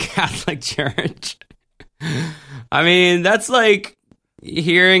about the Catholic Church, I mean, that's like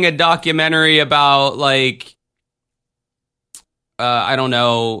hearing a documentary about, like, I don't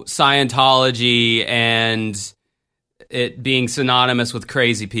know, Scientology and it being synonymous with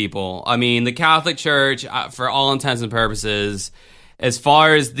crazy people. I mean, the Catholic Church, for all intents and purposes, as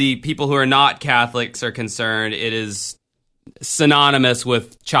far as the people who are not Catholics are concerned, it is synonymous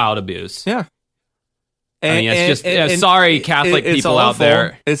with child abuse. Yeah. I mean, it's just sorry, Catholic people out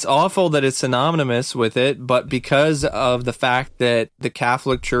there. It's awful that it's synonymous with it, but because of the fact that the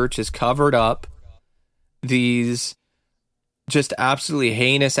Catholic Church has covered up these just absolutely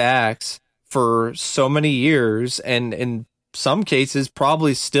heinous acts for so many years, and in some cases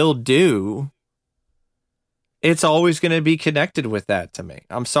probably still do, it's always going to be connected with that to me.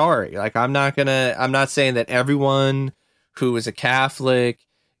 I'm sorry. Like, I'm not saying that everyone who is a Catholic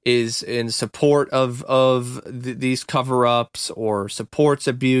is in support of these cover-ups or supports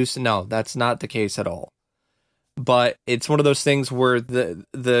abuse. No, that's not the case at all. But it's one of those things where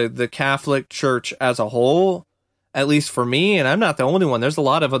the Catholic Church as a whole, at least for me, and I'm not the only one, there's a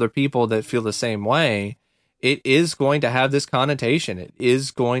lot of other people that feel the same way, it is going to have this connotation. It is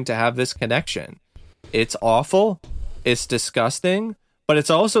going to have this connection. It's awful. It's disgusting. But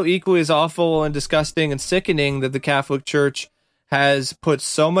it's also equally as awful and disgusting and sickening that the Catholic Church has put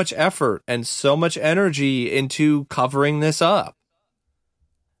so much effort and so much energy into covering this up,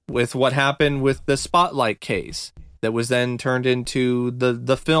 with what happened with the Spotlight case that was then turned into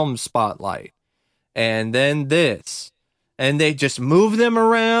the film Spotlight, and then this, and they just move them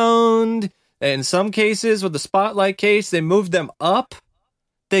around. In some cases with the Spotlight case, they moved them up.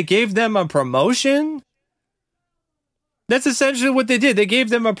 They gave them a promotion. That's essentially what they did. They gave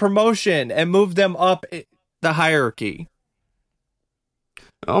them a promotion and moved them up the hierarchy.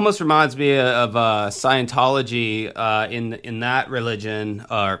 It almost reminds me of Scientology in that religion,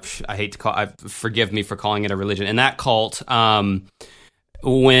 or I hate to call. Forgive me for calling it a religion. In that cult,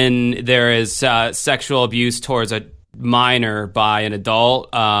 when there is sexual abuse towards a minor by an adult,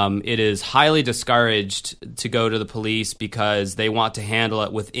 it is highly discouraged to go to the police because they want to handle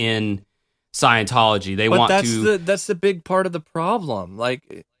it within Scientology. That's the big part of the problem.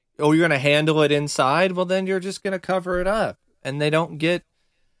 Like, oh, you're going to handle it inside? Well, then you're just going to cover it up, and they don't get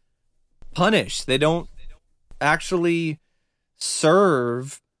punished. They don't actually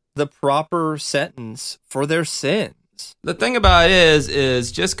serve the proper sentence for their sins. The thing about it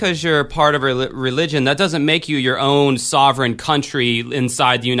is just because you're part of a religion, that doesn't make you your own sovereign country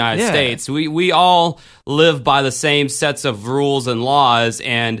inside the United States. We all live by the same sets of rules and laws,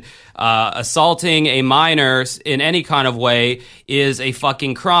 and assaulting a minor in any kind of way is a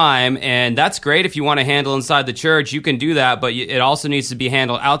fucking crime, and that's great if you want to handle inside the church. You can do that, but it also needs to be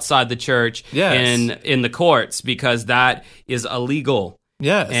handled outside the church in the courts, because that is illegal.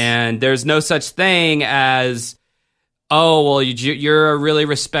 Yes. And there's no such thing as, oh, well, you're a really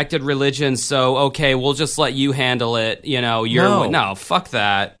respected religion, so, okay, we'll just let you handle it. You know, no, fuck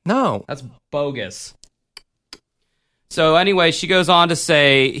that. No. That's bogus. So anyway, she goes on to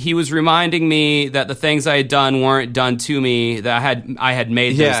say, he was reminding me that the things I had done weren't done to me, that I had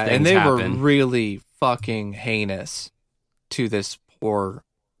made those things happen. Yeah, and they were really fucking heinous to this poor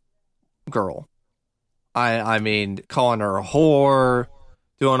girl. I mean, calling her a whore,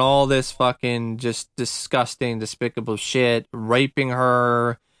 doing all this fucking just disgusting, despicable shit, raping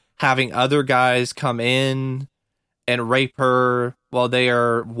her, having other guys come in and rape her while they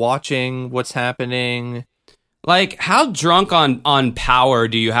are watching what's happening. Like, how drunk on power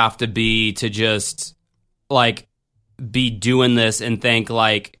do you have to be to just, like, be doing this and think,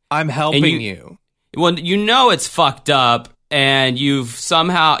 like, I'm helping you? Well, you know it's fucked up, and you're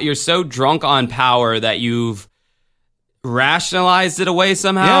so drunk on power that you've rationalized it away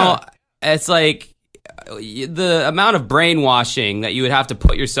somehow. Yeah. It's like the amount of brainwashing that you would have to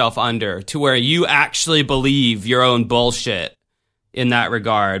put yourself under to where you actually believe your own bullshit in that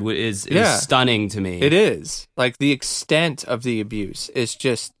regard is stunning to me. It is. Like, the extent of the abuse is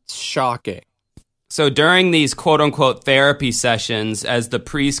just shocking. So during these quote-unquote therapy sessions, as the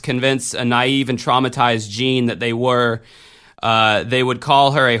priest convinced a naive and traumatized Jean that they would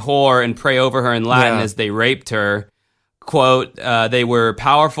call her a whore and pray over her in Latin as they raped her. Quote, they were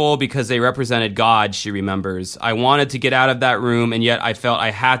powerful because they represented God, she remembers. I wanted to get out of that room, and yet I felt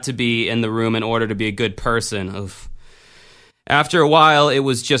I had to be in the room in order to be a good person. Oof. After a while, it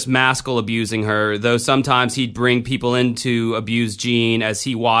was just Maskell abusing her, though sometimes he'd bring people in to abuse Jean as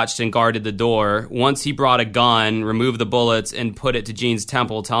he watched and guarded the door. Once he brought a gun, removed the bullets, and put it to Jean's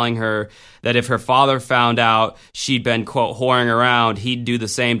temple, telling her that if her father found out she'd been, quote, whoring around, he'd do the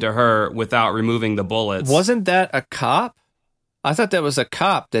same to her without removing the bullets. Wasn't that a cop? I thought that was a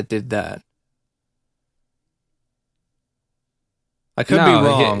cop that did that. I could be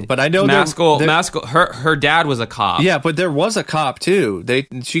wrong, but I know Maskell, her dad was a cop. Yeah, but there was a cop too.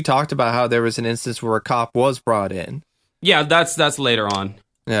 She talked about how there was an instance where a cop was brought in. Yeah, that's later on.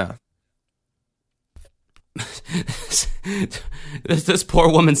 Yeah. This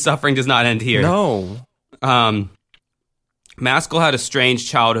poor woman's suffering does not end here. No. Maskell had a strange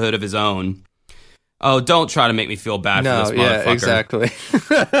childhood of his own. Oh, don't try to make me feel bad for this motherfucker. Yeah, exactly.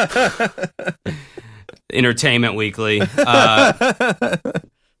 Entertainment Weekly.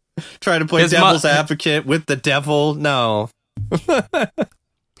 Trying to play devil's advocate with the devil. No.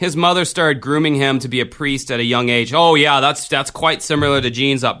 His mother started grooming him to be a priest at a young age. Oh, yeah, that's quite similar to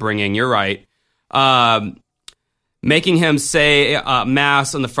Jean's upbringing. You're right. Making him say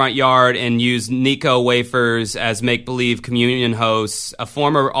Mass in the front yard and use Nico wafers as make-believe communion hosts. A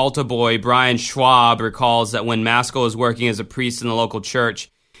former altar boy, Brian Schwab, recalls that when Maskell was working as a priest in the local church,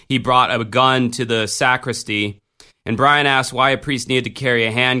 he brought a gun to the sacristy, and Brian asked why a priest needed to carry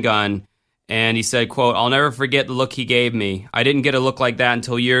a handgun, and he said, quote, "I'll never forget the look he gave me. I didn't get a look like that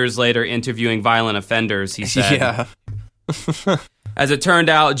until years later interviewing violent offenders," he said. Yeah. As it turned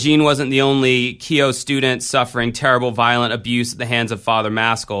out, Jean wasn't the only Keough student suffering terrible violent abuse at the hands of Father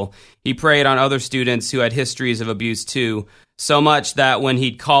Maskell. He preyed on other students who had histories of abuse too, so much that when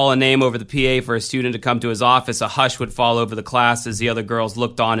he'd call a name over the PA for a student to come to his office, a hush would fall over the class as the other girls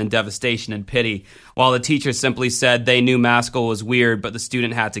looked on in devastation and pity, while the teacher simply said they knew Maskell was weird, but the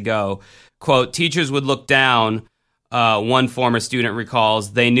student had to go. Quote, "Teachers would look down," one former student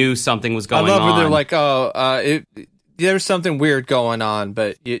recalls. "They knew something was going on." I love where they're like, there's something weird going on,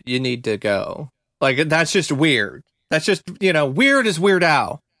 but you need to go. Like, that's just weird. That's just, weird as Weird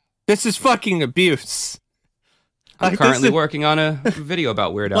Al. This is fucking abuse. I'm currently working on a video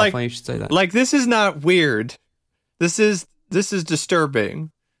about Weird Al. Funny you should say that. Like, this is not weird. This is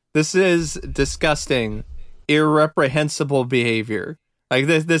disturbing. This is disgusting, irreprehensible behavior. Like,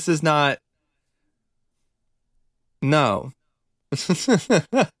 this is not... No.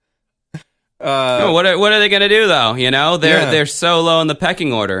 What are they going to do, though? They're so low in the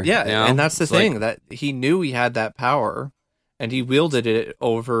pecking order. Yeah, and that's the thing, that he knew he had that power, and he wielded it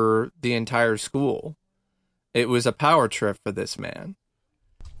over the entire school. It was a power trip for this man.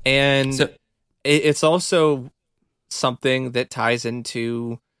 And it's also something that ties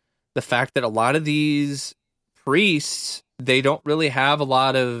into the fact that a lot of these priests, they don't really have a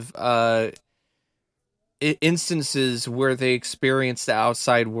lot of instances where they experience the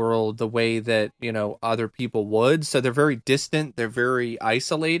outside world the way that, other people would. So they're very distant, they're very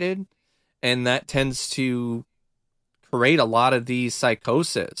isolated, and that tends to create a lot of these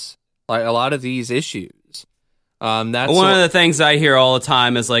psychosis, like a lot of these issues. That's one of the things I hear all the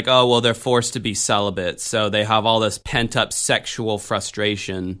time is like, oh, well, they're forced to be celibate, so they have all this pent-up sexual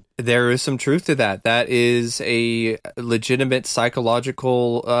frustration. There is some truth to that. That is a legitimate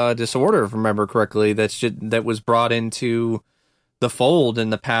psychological disorder, if I remember correctly, that was brought into the fold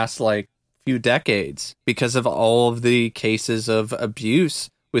in the past, few decades because of all of the cases of abuse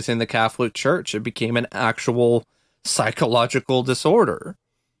within the Catholic Church. It became an actual psychological disorder.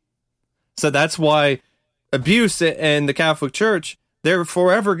 So that's why abuse and the Catholic Church, they're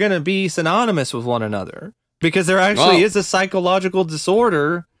forever going to be synonymous with one another, because there actually is a psychological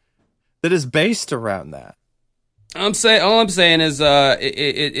disorder that is based around that. All I'm saying is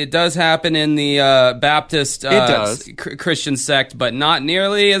it does happen in the Baptist Christian sect, but not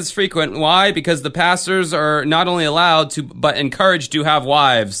nearly as frequent. Why? Because the pastors are not only allowed to, but encouraged to have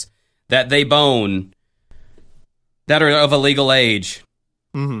wives that they bone, that are of a legal age,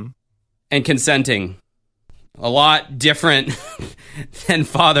 and consenting. A lot different than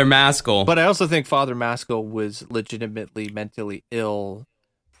Father Maskell. But I also think Father Maskell was legitimately mentally ill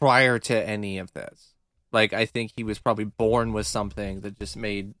prior to any of this. I think he was probably born with something that just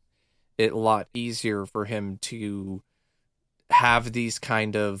made it a lot easier for him to have these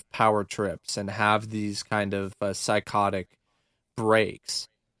kind of power trips and have these kind of psychotic breaks.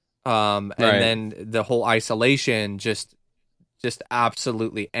 And then the whole isolation just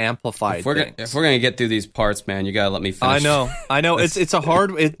absolutely amplified things. If we're gonna get through these parts, man, you gotta let me finish. I know. It's a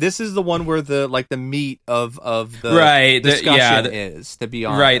hard. This is the one where the meat of the discussion is, to be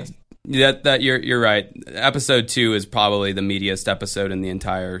honest. Right. That you're right. Episode 2 is probably the meatiest episode in the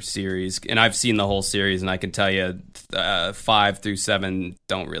entire series, and I've seen the whole series, and I can tell you 5 through 7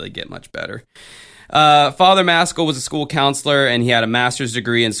 don't really get much better. Father Maskell was a school counselor, and he had a master's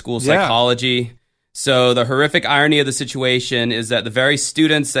degree in school psychology. So the horrific irony of the situation is that the very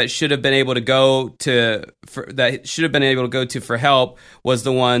students that should have been able to go to for help was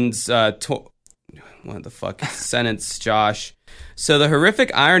the ones what the fuck sentence, Josh. So the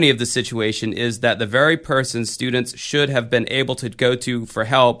horrific irony of the situation is that the very person students should have been able to go to for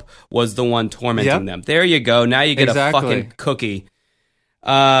help was the one tormenting them. There you go. Now you get a fucking cookie.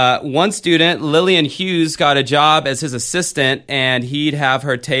 One student, Lillian Hughes, got a job as his assistant, and he'd have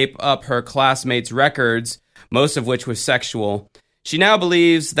her tape up her classmates' records, most of which was sexual. She now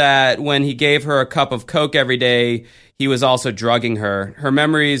believes that when he gave her a cup of Coke every day, he was also drugging her. Her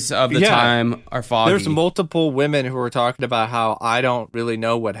memories of the time are foggy. There's multiple women who are talking about how I don't really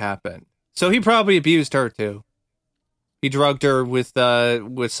know what happened. So he probably abused her too. He drugged her with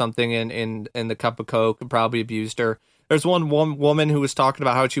something in the cup of Coke and probably abused her. There's one woman who was talking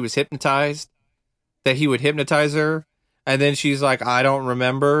about how she was hypnotized, that he would hypnotize her, and then she's like, I don't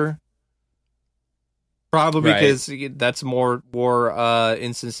remember. Probably because that's more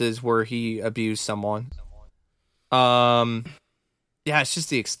instances where he abused someone. It's just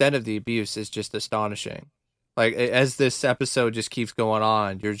the extent of the abuse is just astonishing. Like, as this episode just keeps going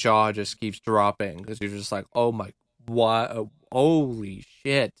on, your jaw just keeps dropping because you're just like, oh my, what? Holy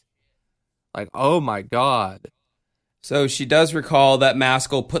shit. Like, oh my God. So she does recall that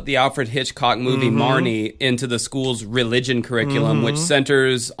Maskell put the Alfred Hitchcock movie Marnie into the school's religion curriculum, which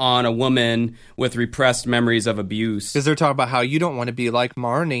centers on a woman with repressed memories of abuse. Because they're talking about how you don't want to be like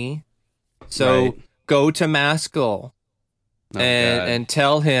Marnie. So go to Maskell and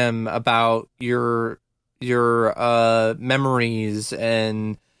tell him about your memories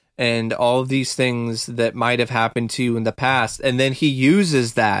and all of these things that might have happened to you in the past. And then he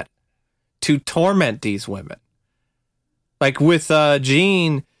uses that to torment these women. Like with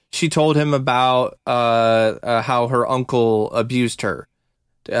Jean, she told him about how her uncle abused her.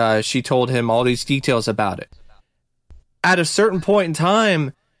 She told him all these details about it. At a certain point in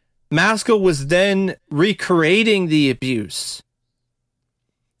time, Maskell was then recreating the abuse.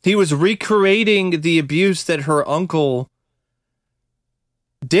 He was recreating the abuse that her uncle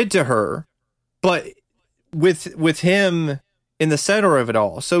did to her, but with him in the center of it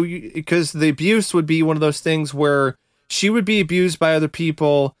all. So, because the abuse would be one of those things where she would be abused by other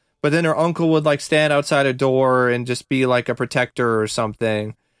people, but then her uncle would like stand outside a door and just be like a protector or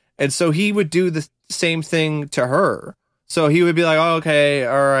something. And so he would do the same thing to her. So he would be like, oh, okay,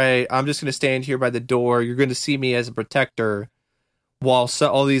 all right, I'm just going to stand here by the door. You're going to see me as a protector while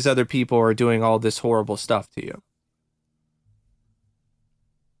all these other people are doing all this horrible stuff to you.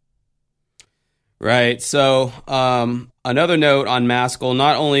 Right. So another note on Maskell,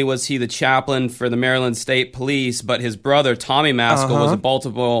 not only was he the chaplain for the Maryland State Police, but his brother, Tommy Maskell, was a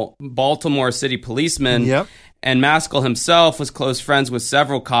Baltimore City policeman. Yep. And Maskell himself was close friends with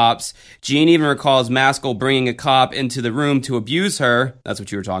several cops. Jean even recalls Maskell bringing a cop into the room to abuse her. That's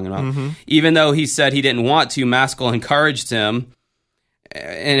what you were talking about. Even though he said he didn't want to, Maskell encouraged him.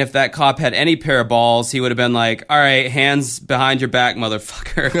 And if that cop had any pair of balls, he would have been like, all right, hands behind your back,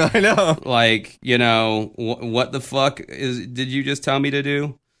 motherfucker. I know. Like, you know, what the fuck did you just tell me to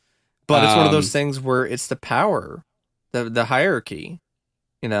do? But it's one of those things where it's the power, the hierarchy,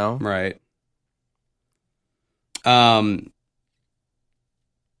 you know? Right.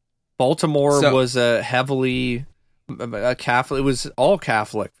 Baltimore was a heavily Catholic. It was all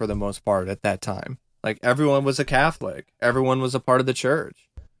Catholic for the most part at that time. Like, everyone was a Catholic. Everyone was a part of the church.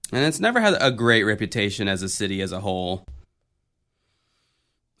 And it's never had a great reputation as a city as a whole.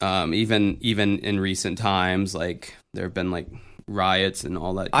 Even in recent times, like, there have been, like, riots and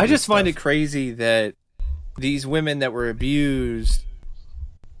all that kind I just of stuff. find it crazy that these women that were abused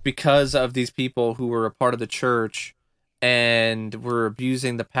because of these people who were a part of the church and were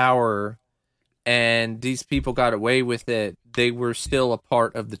abusing the power, and these people got away with it, they were still a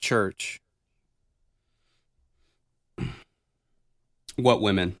part of the church. What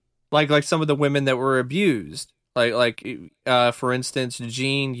women? Like some of the women that were abused. Like for instance,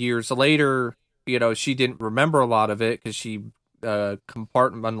 Jean, years later, you know, she didn't remember a lot of it because she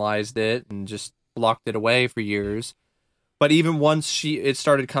compartmentalized it and just locked it away for years. But even once it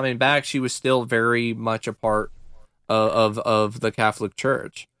started coming back, she was still very much a part of the Catholic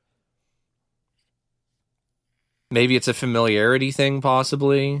Church. Maybe it's a familiarity thing,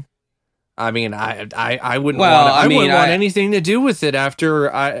 possibly. I mean, I wouldn't want anything to do with it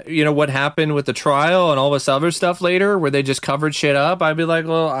after what happened with the trial and all this other stuff later, where they just covered shit up. I'd be like,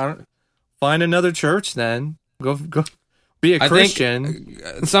 well, find another church then. Go be a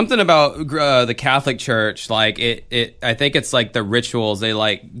Christian. Something about the Catholic Church, like I think it's like the rituals they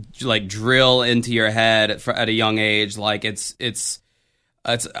like drill into your head at a young age. Like it's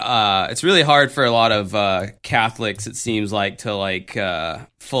really hard for a lot of Catholics, it seems like, to like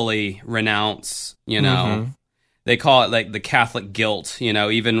fully renounce. You know, Mm-hmm. they call it like the Catholic guilt. You know,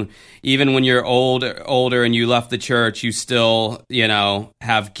 even when you're older and you left the church, you still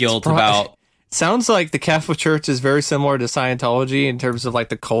have guilt about. Sounds like the Catholic Church is very similar to Scientology in terms of like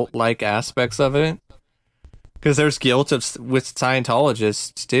the cult-like aspects of it. Because there's guilt with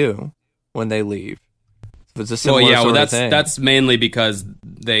Scientologists too when they leave. It's a similar sort of thing. That's mainly because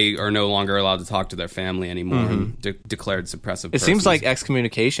they are no longer allowed to talk to their family anymore and declared suppressive. It seems like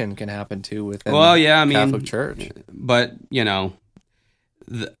excommunication can happen too within Catholic Church. But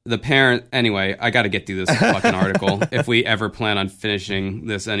the parent. Anyway, I got to get through this fucking article if we ever plan on finishing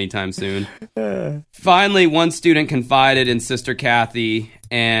this anytime soon. Finally, one student confided in Sister Kathy,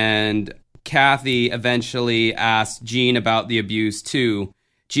 and Kathy eventually asked Jean about the abuse too.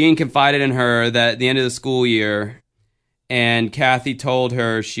 Jean confided in her that at the end of the school year, and Kathy told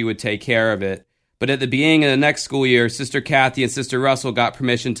her she would take care of it. But at the beginning of the next school year, Sister Kathy and Sister Russell got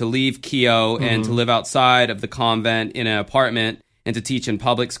permission to leave Keogh and to live outside of the convent in an apartment and to teach in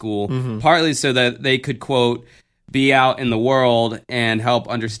public school, partly so that they could, quote, be out in the world and help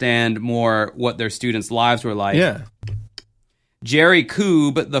understand more what their students' lives were like. Yeah. Jerry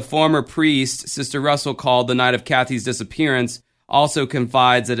Koob, the former priest Sister Russell called the night of Kathy's disappearance, also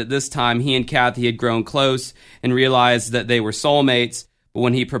confides that at this time he and Kathy had grown close and realized that they were soulmates, but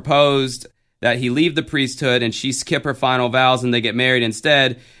when he proposed that he leave the priesthood and she skip her final vows and they get married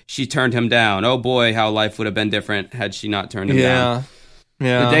instead, she turned him down. Oh boy, how life would have been different had she not turned him down.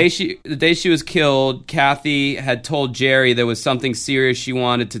 Yeah. The day she was killed, Kathy had told Jerry there was something serious she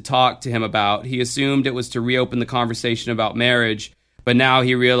wanted to talk to him about. He assumed it was to reopen the conversation about marriage, but now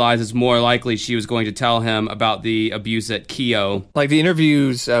he realizes more likely she was going to tell him about the abuse at Keogh. Like the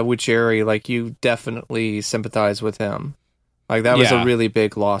interviews with Jerry, like you definitely sympathize with him. Like that was a really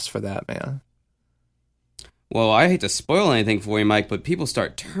big loss for that man. Well, I hate to spoil anything for you, Mike, but people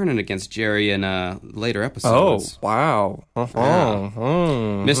start turning against Jerry in later episodes. Oh, wow.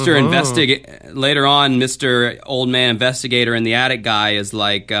 Later on, Mr. Old Man Investigator in the Attic guy is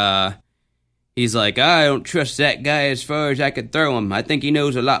like, he's like, I don't trust that guy as far as I could throw him. I think he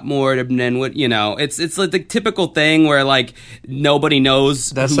knows a lot more than what, it's like the typical thing where like nobody knows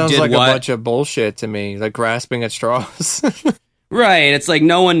that who sounds did like what. A bunch of bullshit to me, like grasping at straws. Right, it's like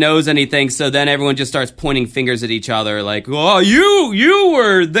no one knows anything, so then everyone just starts pointing fingers at each other, like, "Oh, you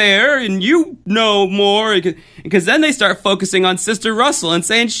were there, and you know more." Because then they start focusing on Sister Russell and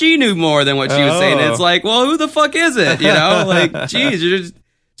saying she knew more than what she was saying. And it's like, well, who the fuck is it? Like, geez, you're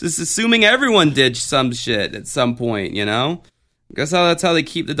just assuming everyone did some shit at some point. Guess that's how they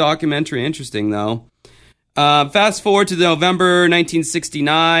keep the documentary interesting, though. Fast forward to November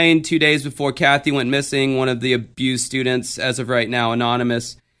 1969, 2 days before Kathy went missing. One of the abused students, as of right now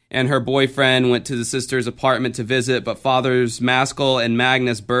anonymous, and her boyfriend went to the sister's apartment to visit, but Fathers Maskell and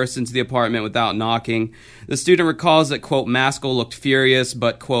Magnus burst into the apartment without knocking. The student recalls that, quote, Maskell looked furious,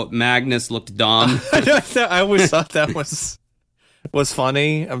 but, quote, Magnus looked dumb. I always thought that was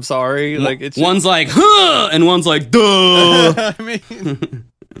funny. I'm sorry. Like one's like, huh, and one's like, duh. I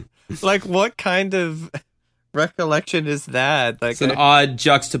mean, like, what kind of recollection is that? Like, it's an odd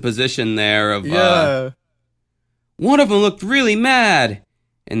juxtaposition there of one of them looked really mad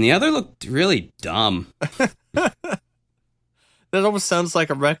and the other looked really dumb. That almost sounds like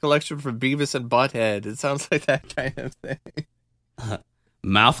a recollection from Beavis and Butthead. It sounds like that kind of thing.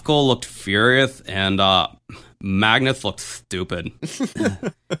 Mouthful looked furious and Magnus looked stupid.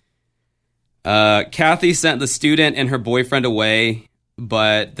 Kathy sent the student and her boyfriend away,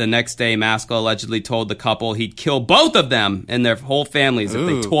 but the next day, Maskell allegedly told the couple he'd kill both of them and their whole families if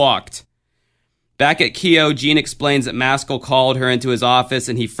they talked. Back at Keogh, Jean explains that Maskell called her into his office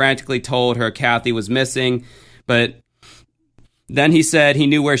and he frantically told her Kathy was missing, but then he said he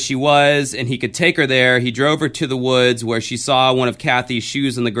knew where she was and he could take her there. He drove her to the woods where she saw one of Kathy's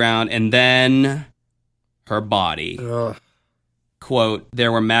shoes on the ground and then her body. Ugh. Quote,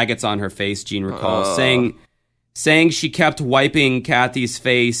 there were maggots on her face, Jean recalls, saying she kept wiping Kathy's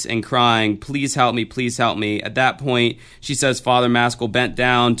face and crying, please help me, please help me. At that point, she says Father Maskell bent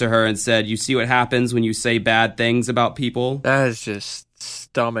down to her and said, you see what happens when you say bad things about people? That is just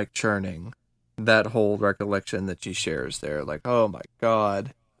stomach churning. That whole recollection that she shares there. Like, oh my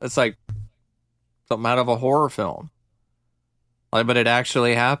God. It's like something out of a horror film. Like, but it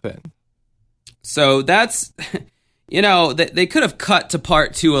actually happened. So that's... You know, they could have cut to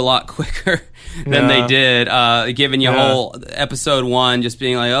part 2 a lot quicker than they did, giving you whole episode 1 just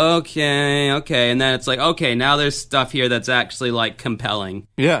being like, okay, and then it's like, okay, now there's stuff here that's actually, like, compelling.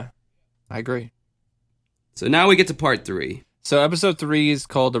 Yeah, I agree. So now we get to part 3. So episode 3 is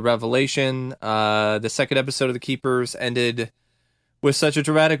called The Revelation. The second episode of The Keepers ended with such a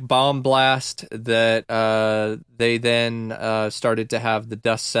dramatic bomb blast that they then started to have the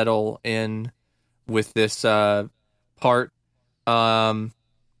dust settle in with this part.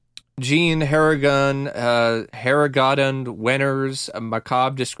 Gene Harrigan Wenner's a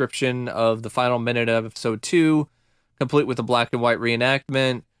macabre description of the final minute of episode 2, complete with a black and white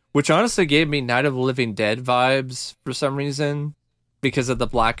reenactment, which honestly gave me Night of the Living Dead vibes for some reason, because of the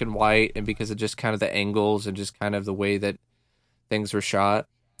black and white and because of just kind of the angles and just kind of the way that things were shot.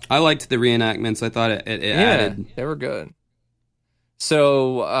 I liked the reenactments. I thought it added. They were good.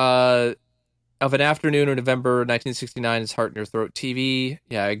 So, of an afternoon in November 1969 is Heart in Your Throat TV.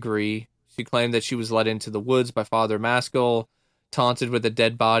 Yeah, I agree. She claimed that she was led into the woods by Father Maskell, taunted with the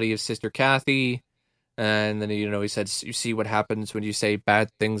dead body of Sister Kathy. And then, he said, you see what happens when you say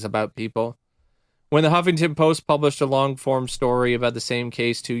bad things about people. When the Huffington Post published a long-form story about the same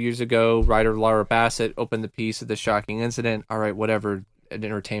case 2 years ago, writer Laura Bassett opened the piece of the shocking incident. All right, whatever, at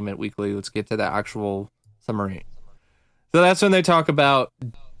Entertainment Weekly, let's get to the actual summary. So that's when they talk about,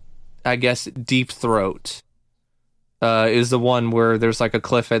 I guess, Deep Throat is the one where there's like the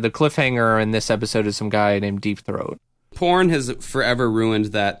cliffhanger in this episode is some guy named Deep Throat. Porn has forever ruined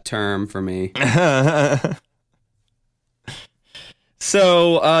that term for me.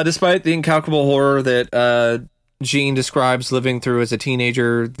 So, despite the incalculable horror that Jean describes living through as a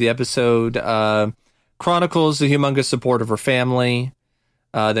teenager, the episode chronicles the humongous support of her family.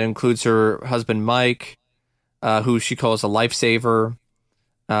 That includes her husband, Mike, who she calls a lifesaver.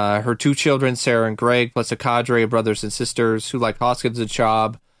 Her 2 children, Sarah and Greg, plus a cadre of brothers and sisters who, like Hoskins and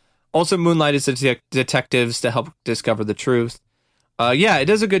Schaub, also moonlight as detectives to help discover the truth. It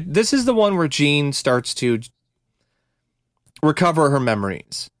does a good... This is the one where Jean starts to recover her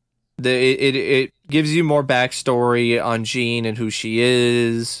memories. It gives you more backstory on Jean and who she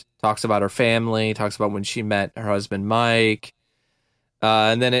is, talks about her family, talks about when she met her husband, Mike.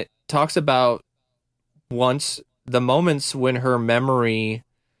 And then it talks about the moments when her memory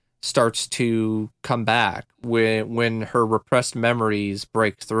starts to come back, when her repressed memories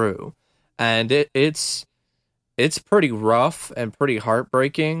break through. And it's pretty rough and pretty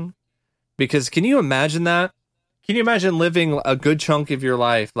heartbreaking, because can you imagine that? Can you imagine living a good chunk of your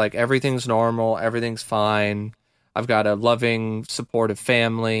life like everything's normal, everything's fine, I've got a loving, supportive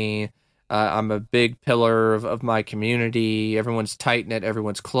family, I'm a big pillar of my community, everyone's tight-knit,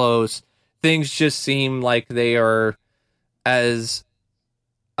 everyone's close, things just seem like they are as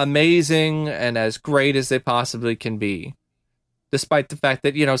amazing and as great as they possibly can be, despite the fact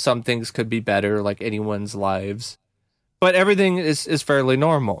that, some things could be better, like anyone's lives, but everything is fairly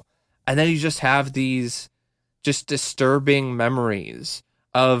normal. And then you just have these just disturbing memories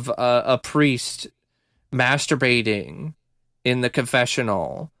of a priest masturbating in the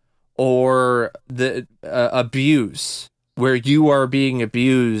confessional, or the abuse where you are being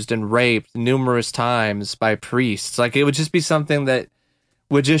abused and raped numerous times by priests. Like, it would just be something that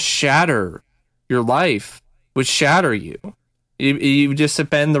would just shatter your life, would shatter you. You just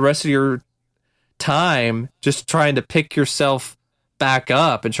spend the rest of your time just trying to pick yourself back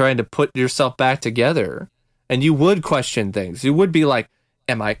up and trying to put yourself back together. And you would question things. You would be like,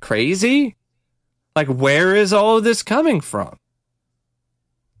 am I crazy? Like, where is all of this coming from?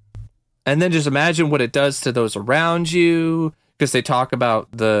 And then just imagine what it does to those around you, because they talk about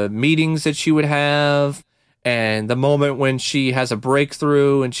the meetings that she would have and the moment when she has a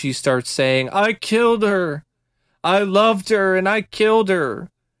breakthrough and she starts saying, I killed her. I loved her and I killed her.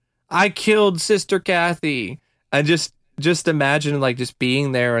 I killed Sister Kathy. And just imagine, like, just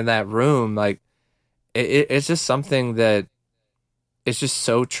being there in that room. Like, it's just something that it's just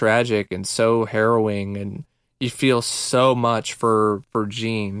so tragic and so harrowing, and you feel so much for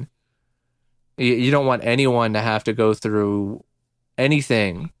Jean. You don't want anyone to have to go through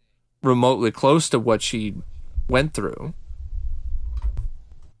anything remotely close to what she went through.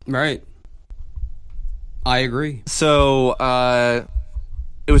 Right. I agree. So,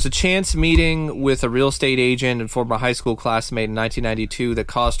 it was a chance meeting with a real estate agent and former high school classmate in 1992 that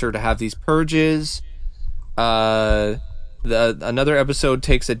caused her to have these purges. Another episode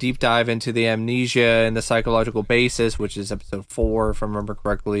takes a deep dive into the amnesia and the psychological basis, which is episode 4, if I remember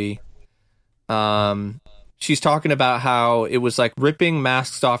correctly. She's talking about how it was like ripping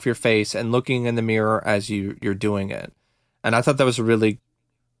masks off your face and looking in the mirror as you're doing it. And I thought that was a really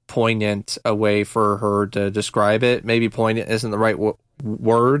poignant a way for her to describe it. Maybe poignant isn't the right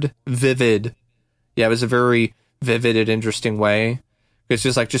word. Vivid. Yeah, it was a very vivid and interesting way. It's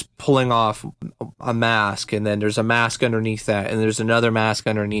just like just pulling off a mask, and then there's a mask underneath that, and there's another mask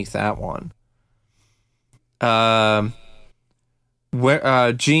underneath that one.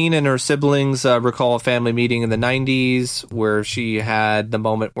 Jean and her siblings recall a family meeting in the 90s where she had the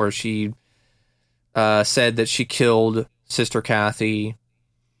moment where she said that she killed Sister Kathy.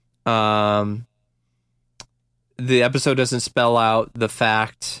 The episode doesn't spell out the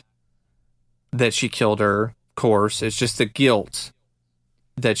fact that she killed her, of course. It's just the guilt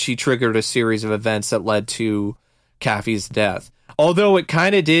that she triggered a series of events that led to Kathy's death. Although it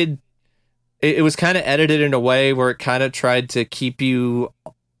kind of did, it was kind of edited in a way where it kind of tried to keep you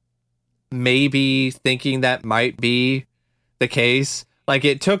maybe thinking that might be the case. Like,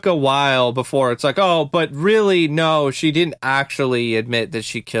 it took a while before it's like, oh, but really, no, she didn't actually admit that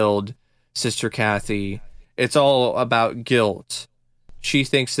she killed Sister Kathy. It's all about guilt. She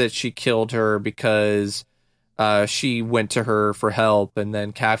thinks that she killed her because she went to her for help, and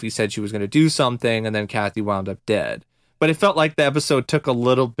then Kathy said she was going to do something, and then Kathy wound up dead. But it felt like the episode took a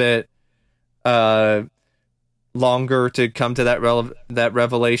little bit longer to come to that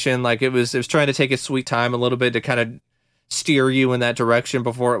revelation. Like, it was trying to take its sweet time a little bit to kind of steer you in that direction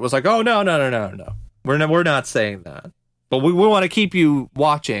before it was like, oh, no. We're not saying that. But we want to keep you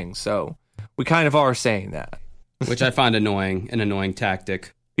watching, so we kind of are saying that. Which I find an annoying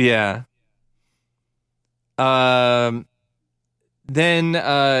tactic. Yeah. Then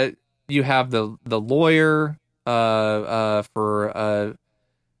you have the lawyer for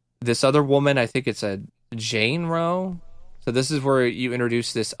this other woman. I think it's a Jane Roe. So this is where you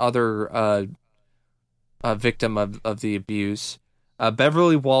introduce this other victim of the abuse.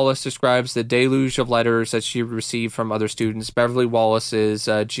 Beverly Wallace describes the deluge of letters that she received from other students. Beverly Wallace is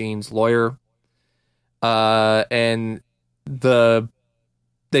Jean's lawyer. And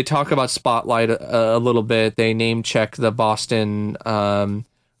they talk about Spotlight a little bit. They name check the Boston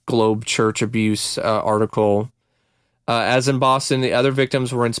Globe Church abuse article. As in Boston, the other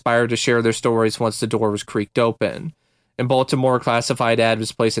victims were inspired to share their stories once the door was creaked open. In Baltimore, a classified ad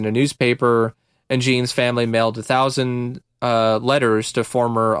was placed in a newspaper, and Jean's family mailed 1,000 letters to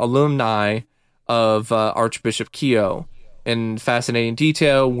former alumni of Archbishop Keough. In fascinating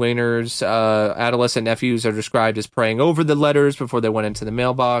detail, Weiner's adolescent nephews are described as praying over the letters before they went into the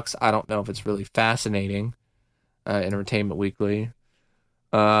mailbox. I don't know if it's really fascinating. Entertainment Weekly.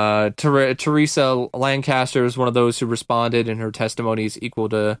 Teresa Lancaster is one of those who responded, and her testimony is equal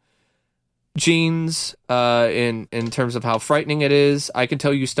to Jean's in terms of how frightening it is. I can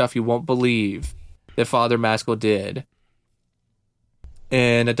tell you stuff you won't believe that Father Maskell did.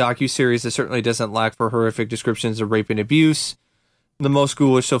 In a docuseries that certainly doesn't lack for horrific descriptions of rape and abuse. The most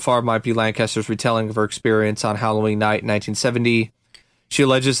ghoulish so far might be Lancaster's retelling of her experience on Halloween night in 1970. She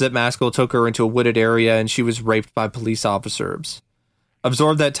alleges that Maskell took her into a wooded area and she was raped by police officers.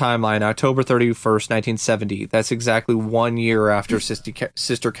 Absorb that timeline, October 31st, 1970. That's exactly 1 year after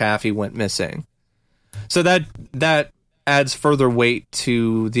Sister Kathy went missing. So that adds further weight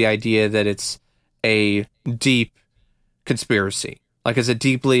to the idea that it's a deep conspiracy. Like, it's a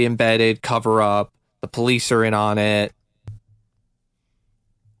deeply embedded cover-up. The police are in on it.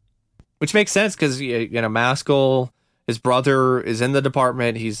 Which makes sense, because, Maskell, his brother, is in the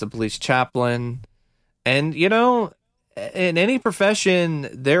department. He's the police chaplain. And, in any profession,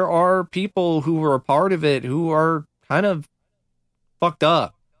 there are people who are a part of it who are kind of fucked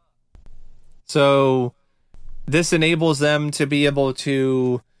up. So, this enables them to be able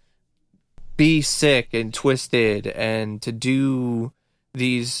to be sick and twisted and to do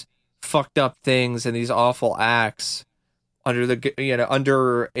these fucked up things and these awful acts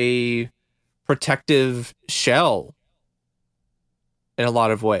under a protective shell in a lot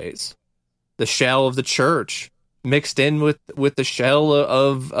of ways. The shell of the church mixed in with the shell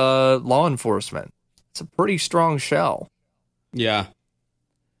of law enforcement. It's a pretty strong shell. Yeah.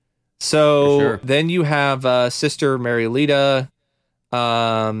 So sure. Then you have Sister Marilita.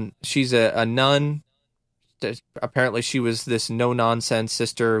 She's a nun. Apparently she was this no-nonsense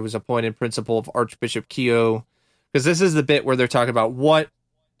sister who was appointed principal of Archbishop Keough. Because this is the bit where they're talking about what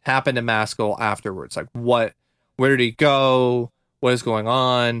happened to Maskell afterwards. Like, where did he go? What is going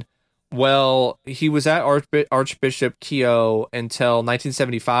on? Well, he was at Archbishop Keough until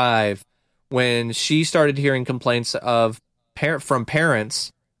 1975, when she started hearing complaints from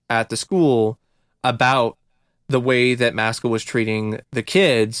parents at the school about the way that Maskell was treating the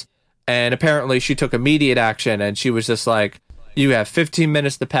kids. And apparently she took immediate action, and she was just like, you have 15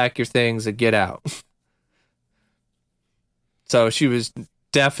 minutes to pack your things and get out. So she was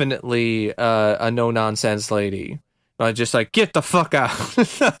definitely a no nonsense lady. Just like, get the fuck out.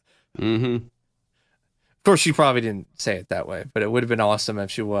 Mm-hmm. Of course, she probably didn't say it that way, but it would have been awesome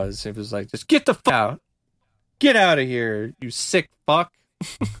if she was. It was like, just get the fuck out. Get out of here, you sick fuck.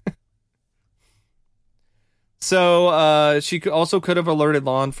 So she also could have alerted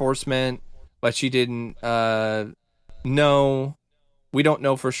law enforcement, but she didn't. No, we don't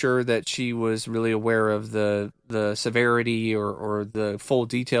know for sure that she was really aware of the severity or the full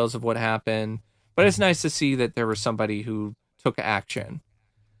details of what happened. But it's nice to see that there was somebody who took action.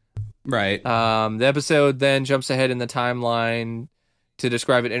 Right. The episode then jumps ahead in the timeline to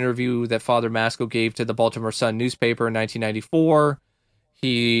describe an interview that Father Masco gave to the Baltimore Sun newspaper in 1994.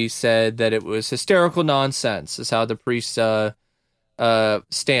 He said that it was hysterical nonsense, is how the priest's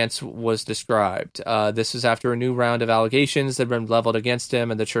stance was described. This was after a new round of allegations that had been leveled against him,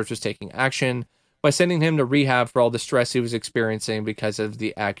 and the church was taking action by sending him to rehab for all the stress he was experiencing because of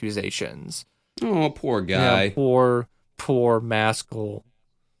the accusations. Oh, poor guy. Yeah, poor Maskell.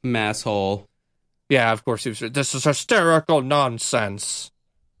 Masshole. Yeah, of course he was. This is hysterical nonsense.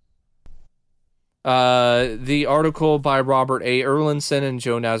 The article by Robert A. Erlinson and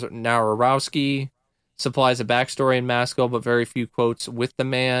Joe Nawarowski supplies a backstory in Maskell, but very few quotes with the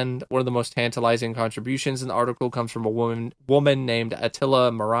man. One of the most tantalizing contributions in the article comes from a woman named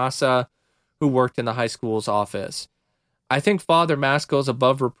Attila Marasa, who worked in the high school's office. I think Father Maskell is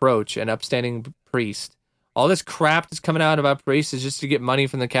above reproach, an upstanding priest. All this crap that's coming out about priests is just to get money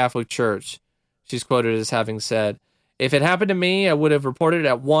from the Catholic Church. She's quoted as having said, "If it happened to me, I would have reported it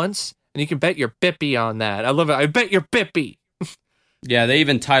at once, and you can bet your bippy on that." I love it. I bet your bippy. Yeah, they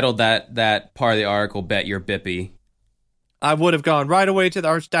even titled that part of the article, Bet Your Bippy. I would have gone right away to the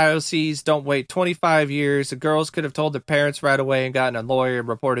Archdiocese. Don't wait 25 years. The girls could have told their parents right away and gotten a lawyer and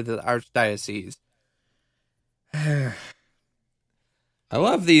reported to the Archdiocese. I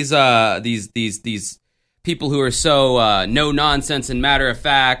love these people who are so no nonsense and matter of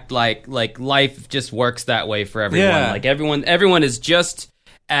fact. Like life just works that way for everyone. Yeah. Like everyone is just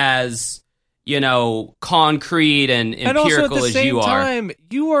as concrete and empirical also as you are. Time,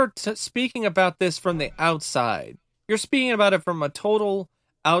 you are speaking about this from the outside. You're speaking about it from a total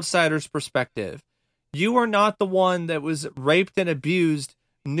outsider's perspective. You are not the one that was raped and abused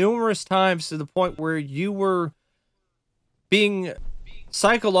numerous times to the point where you were being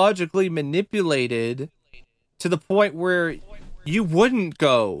psychologically manipulated to the point where you wouldn't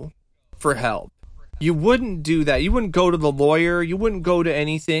go for help. You wouldn't do that. You wouldn't go to the lawyer. You wouldn't go to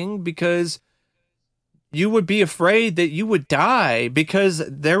anything because you would be afraid that you would die, because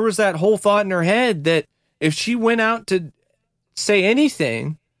there was that whole thought in her head that if she went out to say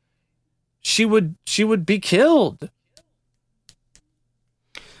anything, she would be killed.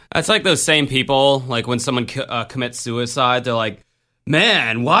 That's like those same people, like when someone commits suicide, they're like,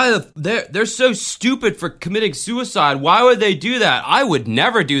 man, why they're so stupid for committing suicide. Why would they do that? I would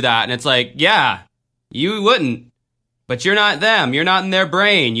never do that. And it's like, yeah, you wouldn't. But you're not them. You're not in their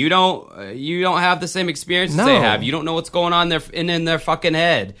brain. You don't have the same experiences they have. You don't know what's going on in their fucking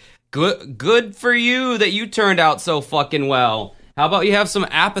head. Good for you that you turned out so fucking well. How about you have some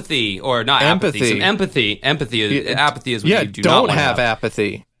apathy, or not empathy, some empathy. Apathy is what you do not want to have.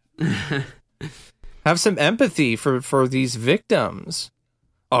 Apathy. Have some empathy for these victims.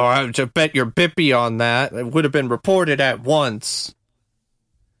 Oh, I would bet your bippy on that. It would have been reported at once.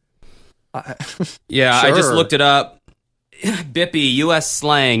 Yeah, sure. I just looked it up. Bippy, U.S.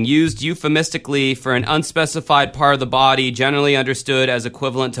 slang, used euphemistically for an unspecified part of the body, generally understood as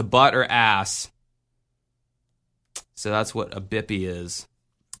equivalent to butt or ass. So that's what a bippy is.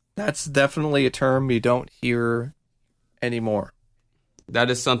 That's definitely a term you don't hear anymore.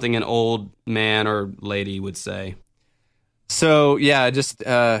 That is something an old man or lady would say. So, yeah, just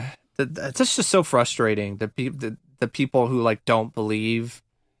it's just so frustrating. The people who like don't believe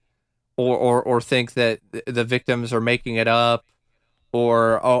or think that the victims are making it up,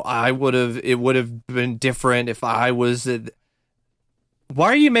 or it would have been different if I was. Why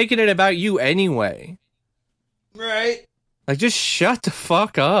are you making it about you anyway? Right. Like, just shut the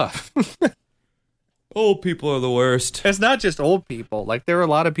fuck up. Old people are the worst. It's not just old people. Like, there are a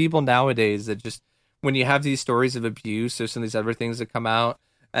lot of people nowadays that just, when you have these stories of abuse or some of these other things that come out,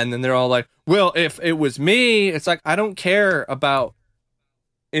 and then they're all like, well, if it was me, it's like, I don't care about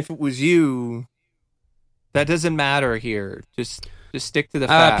if it was you. That doesn't matter here. Just stick to the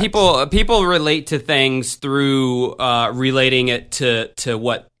facts. People relate to things through relating it to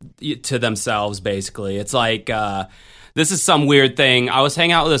themselves, basically. It's like, this is some weird thing. I was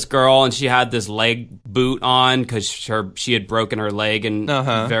hanging out with this girl, and she had this leg boot on because she had broken her leg in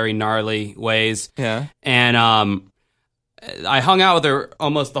very gnarly ways. Yeah. And I hung out with her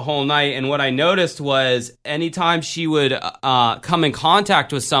almost the whole night, and what I noticed was anytime she would come in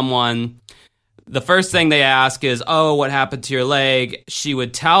contact with someone, the first thing they ask is, oh, what happened to your leg? She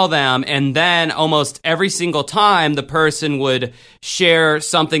would tell them, and then almost every single time the person would share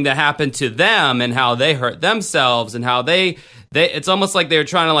something that happened to them and how they hurt themselves and how they it's almost like they were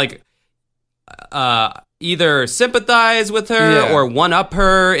trying to like either sympathize with her or one-up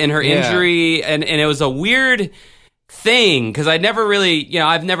her in her injury, and it was a weird thing because I never really,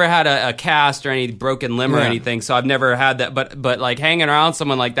 I've never had a cast or any broken limb or anything, so I've never had that. But like hanging around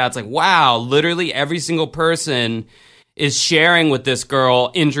someone like that, it's like, wow, literally every single person is sharing with this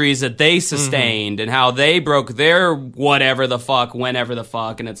girl injuries that they sustained and how they broke their whatever the fuck, whenever the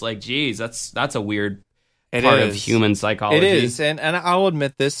fuck, and it's like, geez, that's a weird part of human psychology. It is, and I'll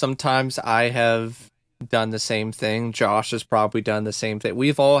admit this. Sometimes I have done the same thing. Josh has probably done the same thing.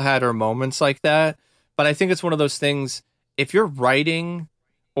 We've all had our moments like that. But I think it's one of those things, if you're writing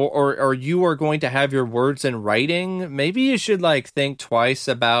or you are going to have your words in writing, maybe you should like think twice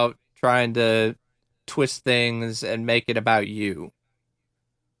about trying to twist things and make it about you.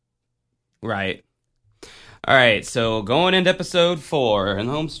 Right. All right, so going into episode 4 in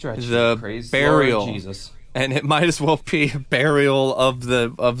the home stretch. The Praise burial. Lord Jesus. And it might as well be a burial of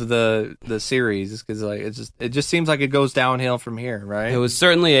the series because like it just seems like it goes downhill from here, right? It was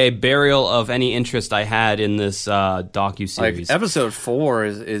certainly a burial of any interest I had in this docuseries. Like episode 4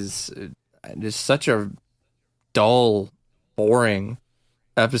 is such a dull, boring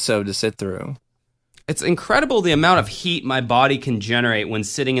episode to sit through. It's incredible the amount of heat my body can generate when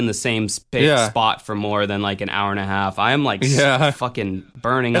sitting in the same spot for more than like an hour and a half. I am like fucking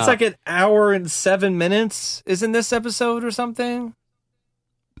burning up. It's like an hour and 7 minutes, isn't this episode or something?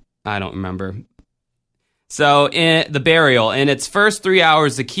 I don't remember. So, in the burial, in its first 3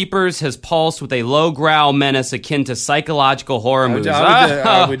 hours, The Keepers has pulsed with a low growl menace akin to psychological horror movies.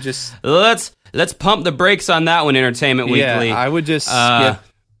 I would just let's pump the brakes on that one, Entertainment Weekly. Yeah, I would just skip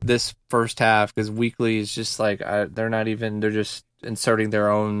this first half because Weekly is just like they're just inserting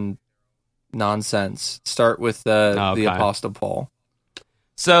their own nonsense. Start with the Apostle Paul.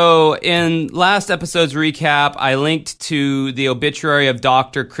 So in last episode's recap, I linked to the obituary of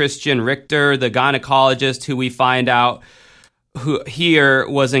Dr. Christian Richter, the gynecologist who we find out who here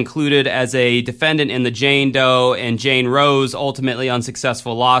was included as a defendant in the Jane Doe and Jane Rose ultimately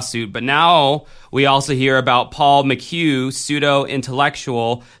unsuccessful lawsuit. But now we also hear about Paul McHugh,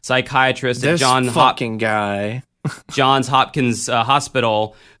 pseudo-intellectual psychiatrist at Johns Hopkins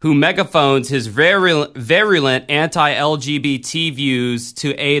Hospital, who megaphones his virulent anti-LGBT views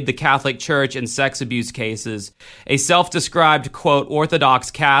to aid the Catholic Church in sex abuse cases. A self-described, quote,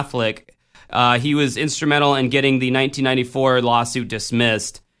 Orthodox Catholic, he was instrumental in getting the 1994 lawsuit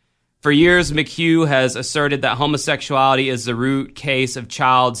dismissed. For years, McHugh has asserted that homosexuality is the root case of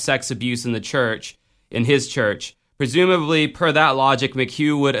child sex abuse in his church. Presumably, per that logic,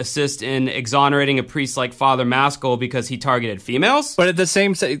 McHugh would assist in exonerating a priest like Father Maskell because he targeted females? But at the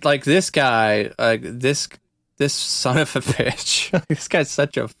same time, like this guy, this son of a bitch, this guy's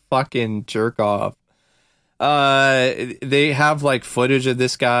such a fucking jerk off. They have like footage of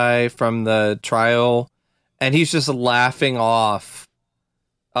this guy from the trial, and he's just laughing off.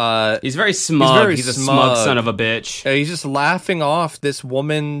 He's very smug. He's a smug son of a bitch. He's just laughing off this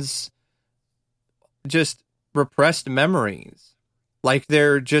woman's just repressed memories, like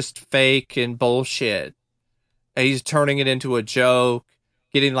they're just fake and bullshit. And he's turning it into a joke,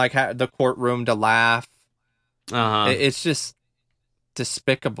 getting like the courtroom to laugh. It's just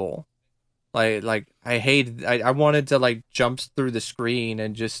despicable. Like I wanted to like jump through the screen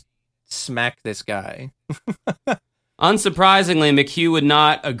and just smack this guy. Unsurprisingly, McHugh would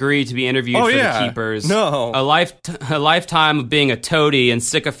not agree to be interviewed for The Keepers. No. A lifetime of being a toady and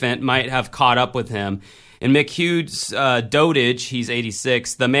sycophant might have caught up with him. In McHugh's dotage, he's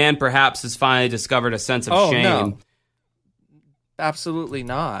 86, the man perhaps has finally discovered a sense of shame. No. Absolutely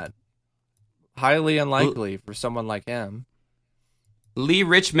not. Highly unlikely for someone like him. Lee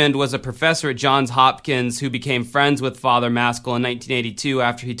Richmond was a professor at Johns Hopkins who became friends with Father Maskell in 1982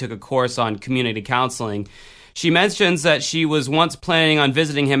 after he took a course on community counseling. She mentions that she was once planning on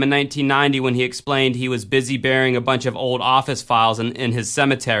visiting him in 1990 when he explained he was busy burying a bunch of old office files in his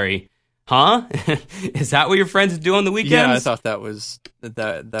cemetery. Huh? Is that what your friends do on the weekends? Yeah, I thought that was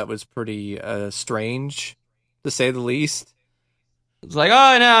pretty strange, to say the least. It's like,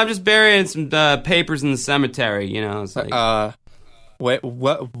 oh no, I'm just burying some papers in the cemetery. You know, it's like, wait,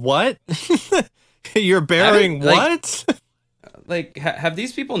 what? You're burying what? Like, have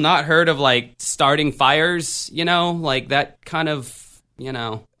these people not heard of like starting fires? You know, like that kind of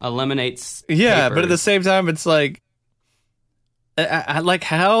eliminates. Yeah, paper. But at the same time, it's like Like,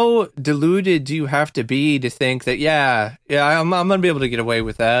 how deluded do you have to be to think that, I'm going to be able to get away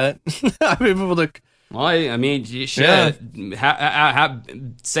with that? I'm able to... Well, I mean, you should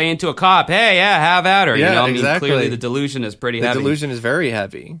saying to a cop, "Hey, have at her." Yeah, I mean, clearly the delusion is pretty heavy. The delusion is very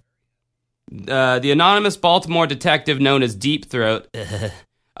heavy. The anonymous Baltimore detective known as Deep Throat,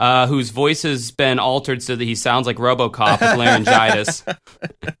 whose voice has been altered so that he sounds like RoboCop with laryngitis.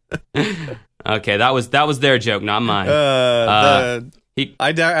 Okay, that was their joke, not mine. I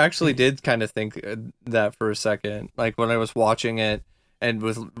actually did kind of think that for a second, like when I was watching it, and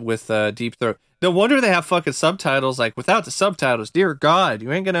with Deep Throat. No wonder they have fucking subtitles. Like, without the subtitles, dear God,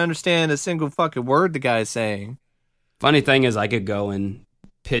 you ain't gonna understand a single fucking word the guy's saying. Funny thing is, I could go and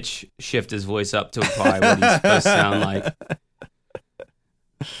pitch shift his voice up to probably what he's supposed to sound like.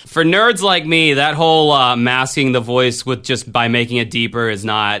 For nerds like me, that whole masking the voice with just by making it deeper is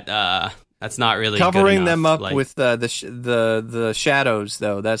not. That's not really covering good enough. Them up with the shadows,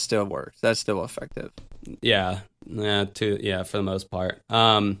 though. That still works. That's still effective. Yeah, for the most part.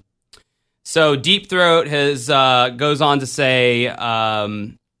 So Deep Throat goes on to say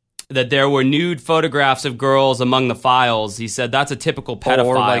that there were nude photographs of girls among the files. He said that's a typical pedophile.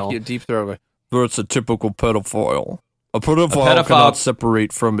 Or like Deep Throat, that's a typical pedophile. A pedophile cannot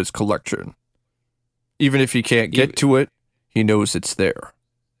separate from his collection. Even if he can't get to it, he knows it's there.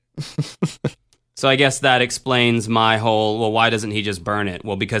 So I guess that explains my whole, well, why doesn't he just burn it?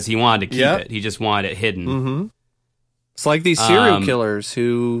 Well, because he wanted to keep it. He just wanted it hidden. Mm-hmm. It's like these serial killers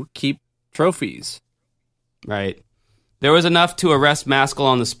who keep trophies. Right. There was enough to arrest Maskell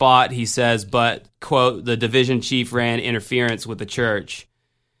on the spot, he says, but, quote, the division chief ran interference with the church.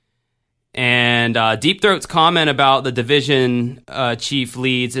 And Deep Throat's comment about the division chief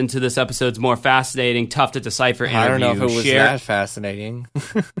leads into this episode's more fascinating, tough to decipher interview. I don't know if it was that fascinating.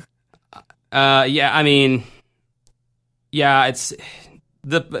 I mean, it's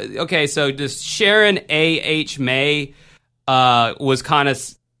okay. So this Sharon A.H. May was kind of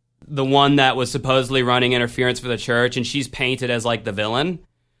the one that was supposedly running interference for the church, and she's painted as like the villain.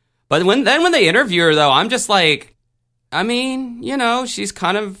 But when they interview her, though, I'm just like, I mean, she's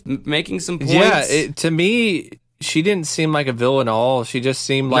kind of making some points. Yeah, to me, she didn't seem like a villain at all. She just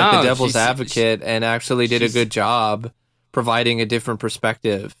seemed like the devil's advocate and actually did a good job providing a different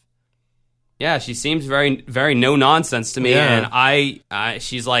perspective. Yeah, she seems very, very no nonsense to me, and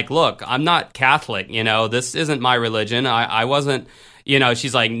she's like, look, I'm not Catholic, this isn't my religion. I wasn't,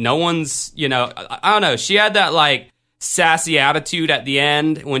 she's like, no one's, I don't know. She had that like sassy attitude at the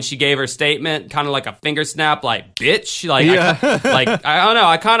end when she gave her statement, kind of like a finger snap, like bitch, like I don't know.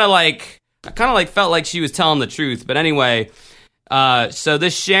 I kind of felt like she was telling the truth, but anyway. So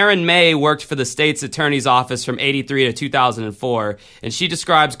this Sharon May worked for the state's attorney's office from 1983 to 2004, and she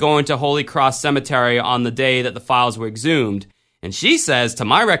describes going to Holy Cross Cemetery on the day that the files were exhumed. And she says, to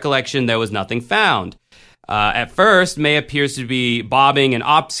my recollection, there was nothing found. At first, May appears to be bobbing and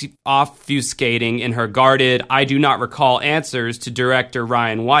obfuscating in her guarded, I do not recall answers to director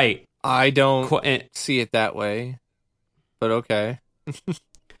Ryan White. I don't see it that way, but okay.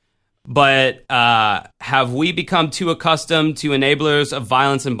 But have we become too accustomed to enablers of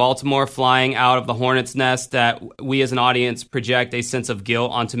violence in Baltimore flying out of the hornet's nest that we as an audience project a sense of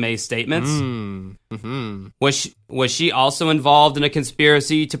guilt onto May's statements? Mm-hmm. Was she also involved in a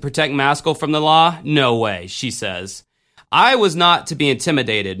conspiracy to protect Maskell from the law? No way, she says. I was not to be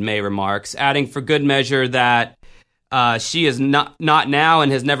intimidated, May remarks, adding for good measure that she is not now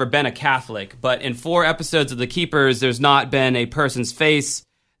and has never been a Catholic, but in 4 episodes of The Keepers, there's not been a person's face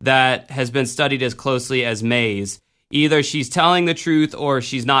that has been studied as closely as May's. Either she's telling the truth or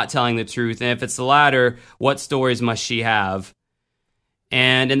she's not telling the truth, and if it's the latter, what stories must she have?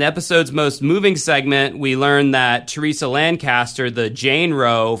 And in the episode's most moving segment, we learn that Teresa Lancaster, the Jane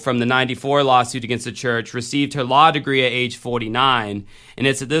Roe from the 94 lawsuit against the church, received her law degree at age 49, and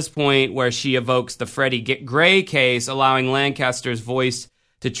it's at this point where she evokes the Freddie Gray case, allowing Lancaster's voice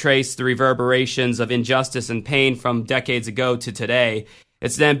to trace the reverberations of injustice and pain from decades ago to today.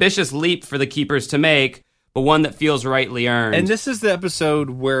 It's an ambitious leap for the Keepers to make, but one that feels rightly earned. And this is the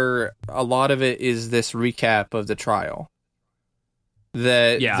episode where a lot of it is this recap of the trial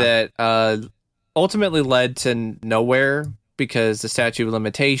that ultimately led to nowhere because the statute of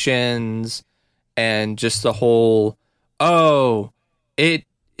limitations and just the whole, it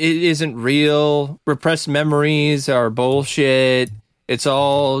isn't real. Repressed memories are bullshit. It's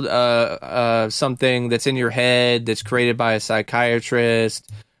all something that's in your head that's created by a psychiatrist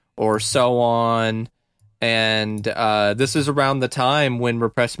or so on. And this is around the time when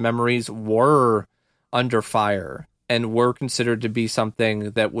repressed memories were under fire and were considered to be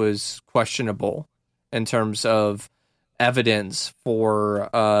something that was questionable in terms of evidence for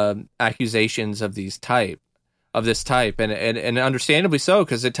accusations of this type, and understandably so,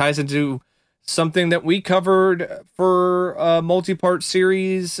 because it ties into something that we covered for a multi-part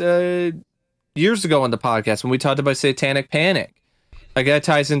series years ago on the podcast when we talked about Satanic Panic. Like, that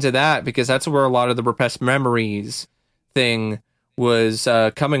ties into that because that's where a lot of the repressed memories thing was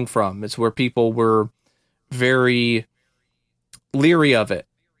coming from. It's where people were very leery of it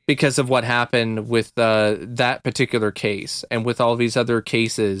because of what happened with that particular case and with all these other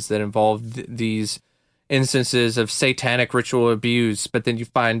cases that involved these instances of satanic ritual abuse, but then you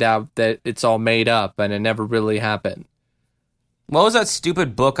find out that it's all made up and it never really happened. What was that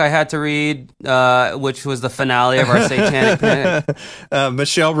stupid book I had to read, which was the finale of our Satanic Panic?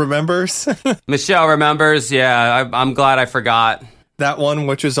 Michelle Remembers. Michelle Remembers, yeah. I'm glad I forgot. That one,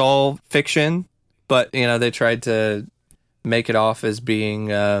 which was all fiction, but, they tried to make it off as being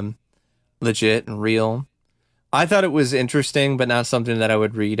legit and real. I thought it was interesting, but not something that I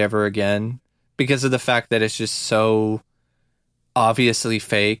would read ever again because of the fact that it's just so obviously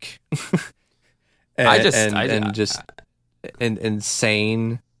fake.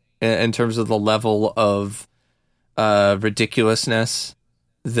 Insane in terms of the level of ridiculousness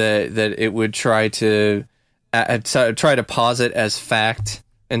that it would try to posit as fact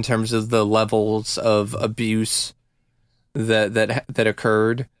in terms of the levels of abuse that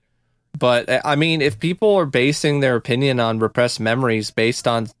occurred. But I mean, if people are basing their opinion on repressed memories based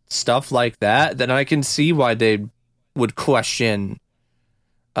on stuff like that, then I can see why they would question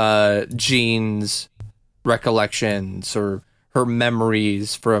Jean's recollections or her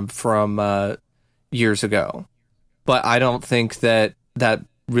memories from years ago. But I don't think that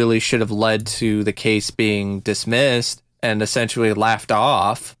really should have led to the case being dismissed and essentially laughed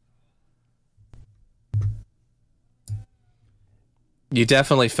off. You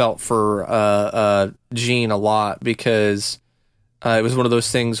definitely felt for Jean a lot because it was one of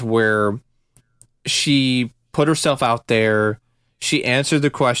those things where she put herself out there, she answered the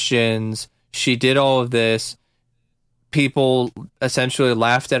questions, she did all of this. People essentially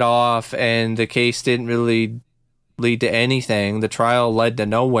laughed it off, and the case didn't really lead to anything. The trial led to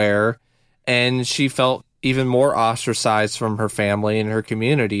nowhere, and she felt even more ostracized from her family and her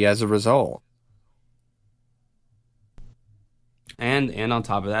community as a result. And on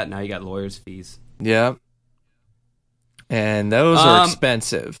top of that, now you got lawyers' fees. Yeah. And those are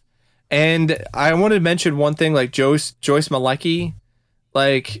expensive. And I want to mention one thing, like Joyce Malecki,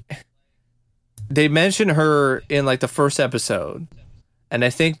 like, they mention her in like the first episode, and I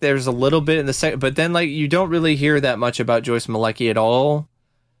think there's a little bit in the second, but then like you don't really hear that much about Joyce Malecki at all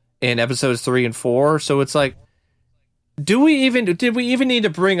in episodes 3 and 4. So it's like, did we even need to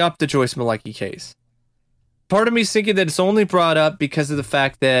bring up the Joyce Malecki case? Part of me is thinking that it's only brought up because of the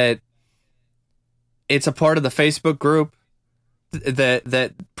fact that it's a part of the Facebook group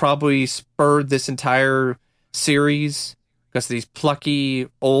that probably spurred this entire series, because these plucky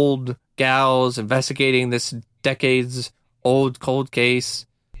old gals investigating this decades old cold case.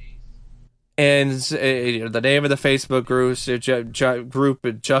 And the name of the Facebook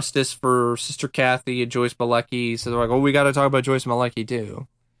group, Justice for Sister Kathy and Joyce Malecki. So they're like, oh, we got to talk about Joyce Malecki too.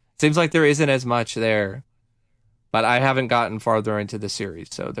 Seems like there isn't as much there. But I haven't gotten farther into the series,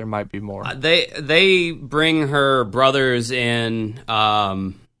 so there might be more. They bring her brothers in,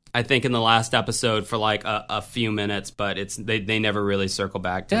 I think in the last episode for like a few minutes, but they never really circle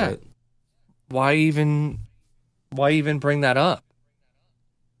back to it. Why even bring that up?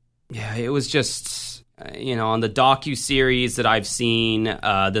 Yeah, it was just, on the docu-series that I've seen,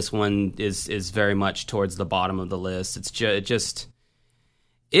 this one is very much towards the bottom of the list. It's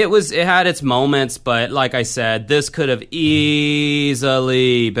it had its moments, but like I said, this could have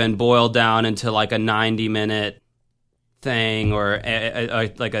easily been boiled down into like a 90-minute thing or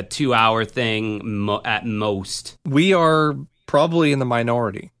like a 2-hour thing at most. We are probably in the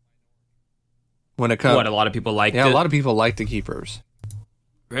minority when it comes. What, a lot of people liked it? Yeah, a lot of people like The Keepers.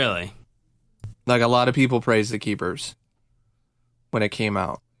 Really? Like, a lot of people praised The Keepers when it came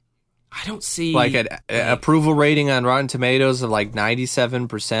out. I don't see... Like, an approval rating on Rotten Tomatoes of, like,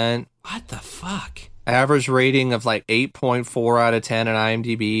 97%. What the fuck? Average rating of, like, 8.4 out of 10 on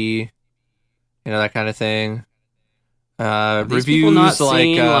IMDb. That kind of thing. Reviews,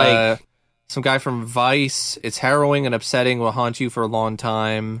 like, some guy from Vice, it's harrowing and upsetting, will haunt you for a long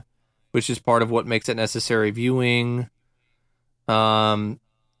time, which is part of what makes it necessary viewing.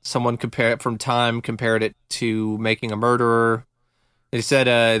 Someone from Time compared it to Making a Murderer. They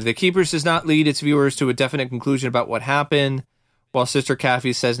said, The Keepers does not lead its viewers to a definite conclusion about what happened. While Sister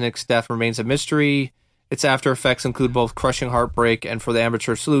Kathy says Nick's death remains a mystery, its after effects include both crushing heartbreak and for the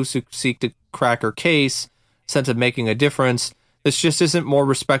amateur sleuths who seek to crack her case, sense of making a difference. This just isn't more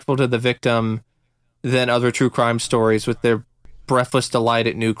respectful to the victim than other true crime stories with their breathless delight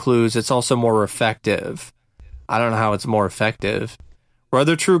at new clues. It's also more effective. I don't know how it's more effective. Where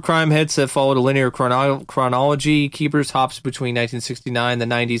other true crime hits have followed a linear chronology, Keepers hops between 1969, the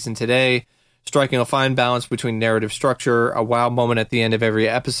 90s, and today, striking a fine balance between narrative structure, a wow moment at the end of every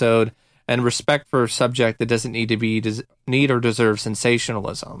episode, and respect for a subject that doesn't need or deserve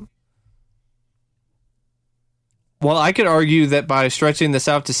sensationalism. Well, I could argue that by stretching this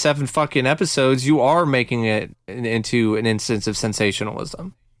out to 7 fucking episodes, you are making it into an instance of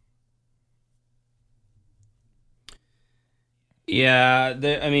sensationalism. Yeah,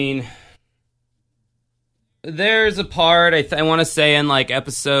 there's a part, I want to say in like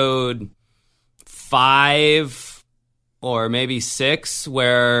episode 5 or maybe 6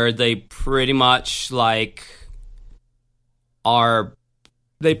 where they pretty much like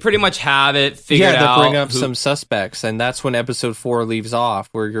they pretty much have it figured out. Yeah, they bring up some suspects, and that's when episode 4 leaves off,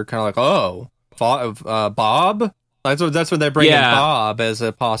 where you're kind of like, oh, Bob? That's when they bring in Bob as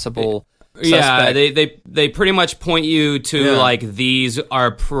a possible suspect. Yeah, they pretty much point you to like these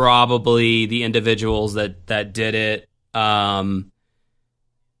are probably the individuals that did it, and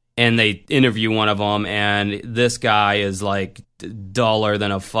they interview one of them, and this guy is like duller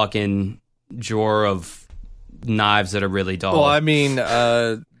than a fucking drawer of knives that are really dull. Well, I mean, Deep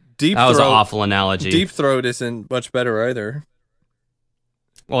Throat. That was an awful analogy. Deep Throat isn't much better either.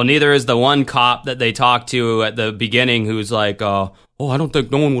 Well, neither is the one cop that they talked to at the beginning who's like, oh, I don't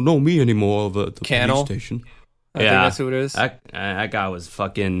think no one will know me anymore over at the police station. I think that's who it is. That guy was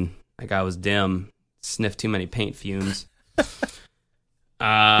dim. Sniffed too many paint fumes.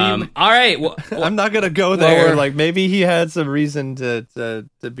 All right. Well, I'm not going to go there. Like, maybe he had some reason to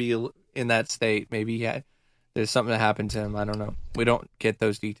be in that state. Maybe there's something that happened to him. I don't know. We don't get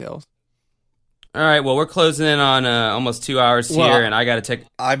those details. All right. Well, we're closing in on almost 2 hours here, and I got to take.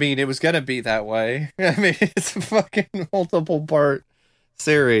 I mean, it was going to be that way. I mean, it's a fucking multiple part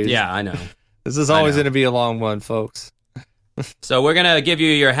series. Yeah, I know. This is always going to be a long one, folks. So we're going to give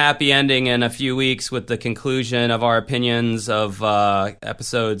you your happy ending in a few weeks with the conclusion of our opinions of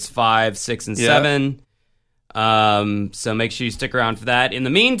episodes 5, 6, and 7. So make sure you stick around for that. In the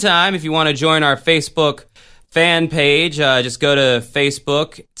meantime, if you want to join our Facebook fan page, just go to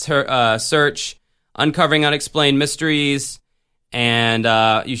Facebook, search Uncovering Unexplained Mysteries, and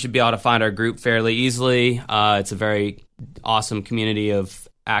you should be able to find our group fairly easily. It's a very awesome community of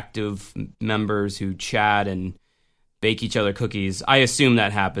active members who chat and bake each other cookies. I assume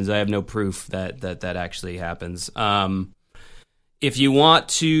that happens. I have no proof that actually happens. If you want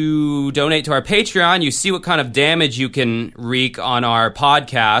to donate to our Patreon, you see what kind of damage you can wreak on our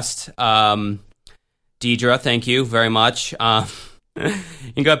podcast. Deidre, thank you very much. You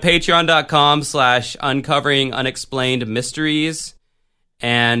can go to patreon.com/uncovering unexplained mysteries.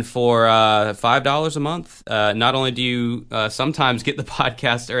 And for $5 a month, not only do you sometimes get the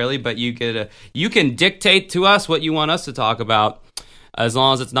podcast early, but you can dictate to us what you want us to talk about, as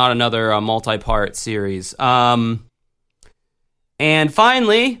long as it's not another multi-part series. And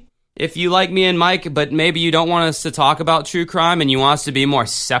finally, if you like me and Mike, but maybe you don't want us to talk about true crime and you want us to be more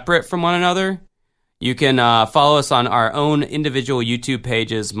separate from one another, you can follow us on our own individual YouTube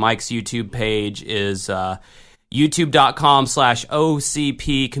pages. Mike's YouTube page is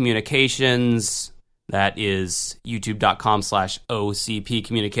youtube.com/OCP Communications. That is youtube.com/OCP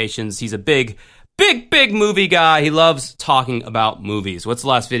Communications. He's a big movie guy. He loves talking about movies. What's the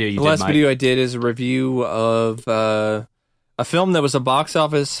last video you did, Mike? The last video I did is a review of a film that was a box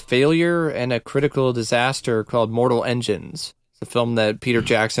office failure and a critical disaster called Mortal Engines. It's a film that Peter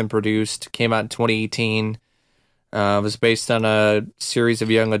Jackson produced, came out in 2018. It was based on a series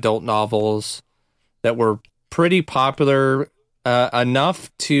of young adult novels that were pretty popular, enough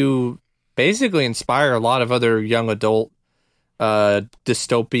to basically inspire a lot of other young adult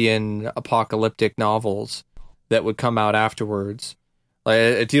dystopian apocalyptic novels that would come out afterwards. Like,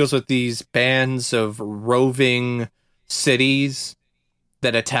 it deals with these bands of roving cities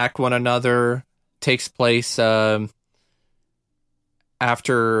that attack one another. Takes place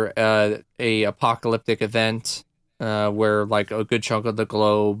after a apocalyptic event where like a good chunk of the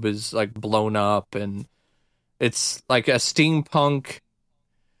globe is like blown up, and it's like a steampunk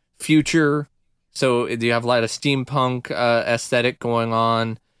future. So you have a lot of steampunk aesthetic going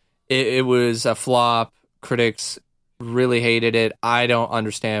on. It was a flop. Critics really hated it. I don't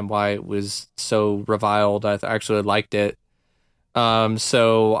understand why it was so reviled. I actually liked it.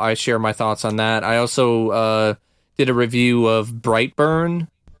 So I share my thoughts on that. I also did a review of Brightburn,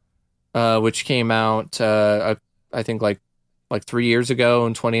 which came out I think like 3 years ago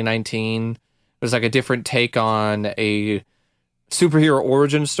in 2019. was like a different take on a superhero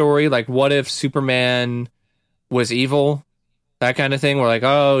origin story. Like, what if Superman was evil? That kind of thing. We're like,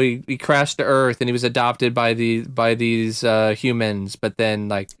 oh, he crashed to Earth and he was adopted by these humans, but then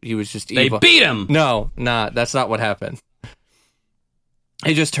like he was just evil. They beat him. No, that's not what happened.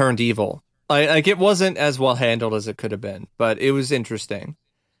 He just turned evil. Like it wasn't as well handled as it could have been, but it was interesting.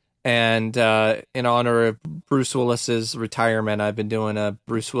 And in honor of Bruce Willis's retirement, I've been doing a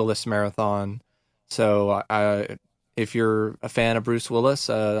Bruce Willis marathon. So if you're a fan of Bruce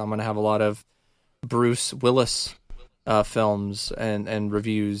Willis, I'm going to have a lot of Bruce Willis films and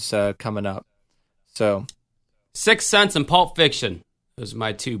reviews coming up. So, Sixth Sense and Pulp Fiction. Those are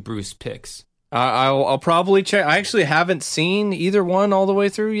my 2 Bruce picks. I'll probably check. I actually haven't seen either one all the way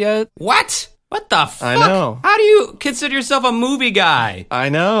through yet. What? What the fuck? I know. How do you consider yourself a movie guy? I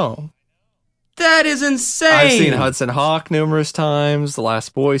know. That is insane. I've seen Hudson Hawk numerous times. The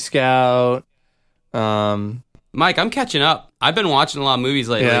Last Boy Scout. Mike, I'm catching up. I've been watching a lot of movies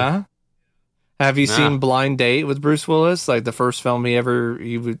lately. Yeah. Have you seen Blind Date with Bruce Willis? Like the first film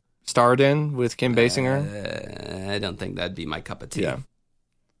he starred in with Kim Basinger? I don't think that'd be my cup of tea. Yeah.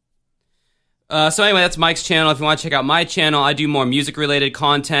 So anyway, that's Mike's channel. If you want to check out my channel, I do more music-related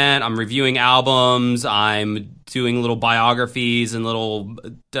content. I'm reviewing albums. I'm doing little biographies and little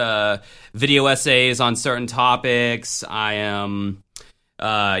video essays on certain topics. I am,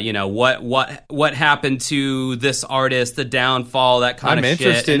 what happened to this artist, the downfall, that kind of shit. I'm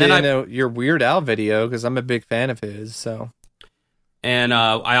interested in your Weird Al video because I'm a big fan of his. So. And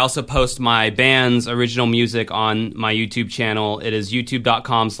I also post my band's original music on my YouTube channel. It is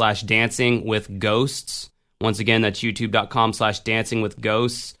youtube.com/dancingwithghosts. Once again, that's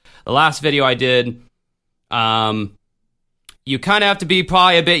youtube.com/dancingwithghosts. The last video I did, you kind of have to be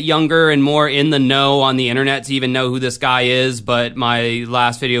probably a bit younger and more in the know on the internet to even know who this guy is, but my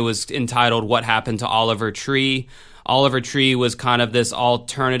last video was entitled What Happened to Oliver Tree. Oliver Tree was kind of this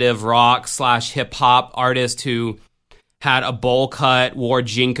alternative rock / hip-hop artist who had a bowl cut, wore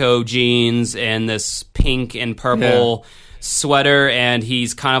Jinko jeans, and this pink and purple sweater, and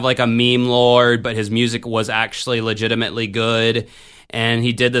he's kind of like a meme lord, but his music was actually legitimately good. And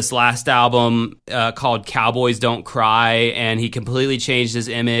he did this last album called Cowboys Don't Cry, and he completely changed his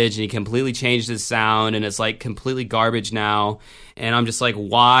image, and he completely changed his sound, and it's like completely garbage now. And I'm just like,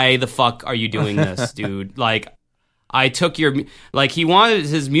 why the fuck are you doing this, dude? Like, I took he wanted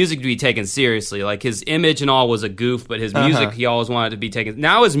his music to be taken seriously. Like, his image and all was a goof, but his music, he always wanted to be taken.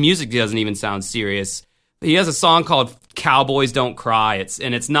 Now his music doesn't even sound serious. He has a song called Cowboys Don't Cry.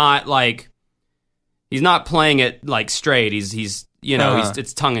 It's not like, he's not playing it like straight. He's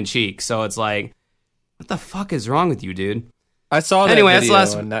it's tongue in cheek. So it's like, what the fuck is wrong with you, dude? I saw that video,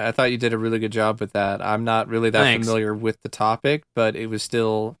 and I thought you did a really good job with that. I'm not really that familiar with the topic, but it was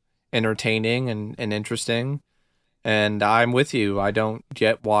still entertaining and interesting. And I'm with you. I don't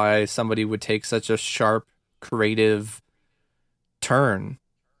get why somebody would take such a sharp, creative turn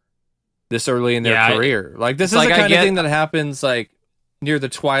this early in their career. Like, this is the kind of thing that happens, like, near the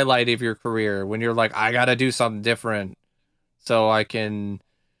twilight of your career, when you're like, I gotta do something different so I can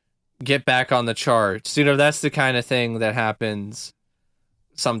get back on the charts. That's the kind of thing that happens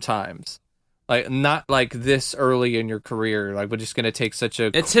sometimes. Like, not like this early in your career. Like, we're just going to take such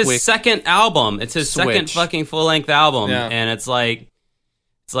a It's his second album. It's his second fucking full-length album. Yeah. And it's like,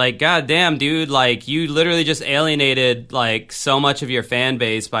 God damn, dude. Like, you literally just alienated, like, so much of your fan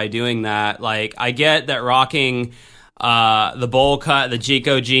base by doing that. Like, I get that rocking the bowl cut, the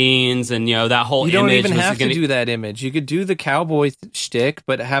Jico jeans, and, that whole image. You don't even have to do that image. You could do the cowboy shtick,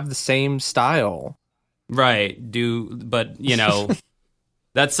 but have the same style. Right. But,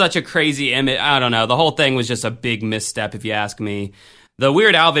 that's such a crazy image. I don't know. The whole thing was just a big misstep, if you ask me. The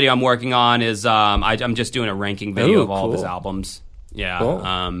Weird Al video I'm working on is I'm just doing a ranking video of all of his albums. Yeah.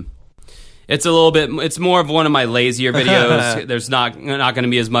 Cool. It's more of one of my lazier videos. There's not going to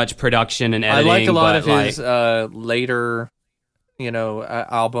be as much production and editing. I like a lot of his later,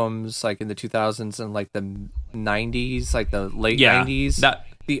 albums, like in the 2000s and like the 90s, like the late 90s.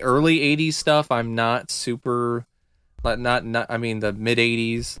 The early 80s stuff, I'm not super. Like I mean the mid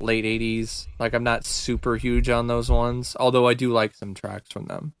 80s, late 80s. Like, I'm not super huge on those ones, although I do like some tracks from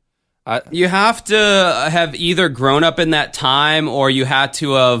them. You have to have either grown up in that time, or you had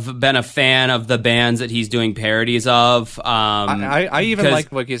to have been a fan of the bands that he's doing parodies of. I even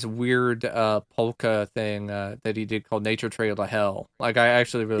like his weird polka thing that he did called Nature Trail to Hell. Like, I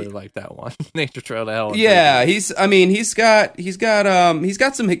actually really like that one. Nature Trail to Hell. Yeah, he's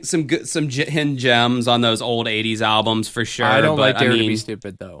got some hidden gems on those old 80s albums for sure. I don't like Dare to Be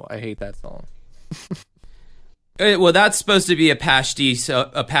Stupid though. I hate that song. Well, that's supposed to be a pastiche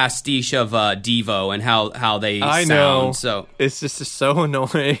of Devo and how they sound. Know. So it's just so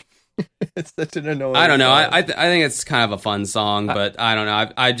annoying. It's such an annoying. I don't know. I think it's kind of a fun song, but I don't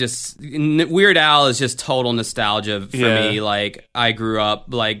know. I just Weird Al is just total nostalgia for me. Like I grew up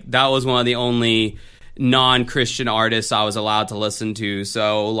like that was one of the only non-Christian artists I was allowed to listen to.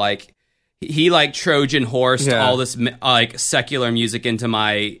 So like he like Trojan horsed all this like secular music into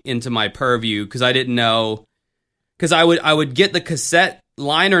my purview because I didn't know. Because I would get the cassette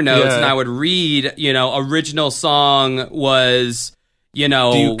liner notes and I would read, original song was, Do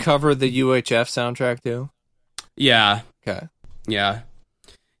you cover the UHF soundtrack too? Yeah. Okay. Yeah.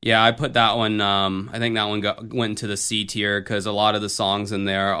 Yeah, I put that one, I think that one went into the C tier because a lot of the songs in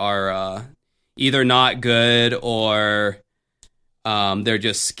there are either not good or they're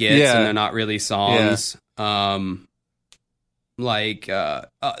just skits and they're not really songs. Like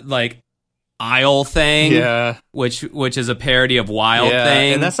Isle Thing, which is a parody of Wild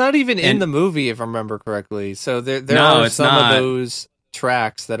Thing, and that's not even in the movie if I remember correctly. So there are some of those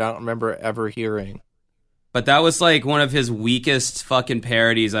tracks that I don't remember ever hearing. But that was like one of his weakest fucking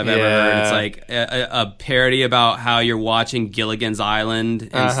parodies I've ever heard. It's like a parody about how you're watching Gilligan's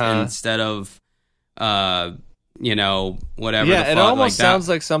Island instead of whatever. Yeah, it almost sounds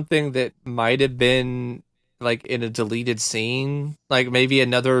like something that might have been like in a deleted scene, like maybe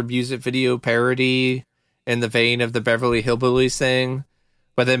another music video parody in the vein of the Beverly Hillbillies thing,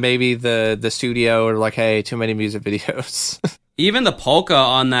 but then maybe the studio are like, hey, too many music videos. Even the polka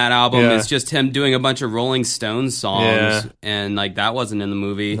on that album is just him doing a bunch of Rolling Stones songs, and like that wasn't in the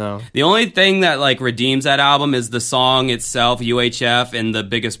movie. No. The only thing that like redeems that album is the song itself, UHF, and the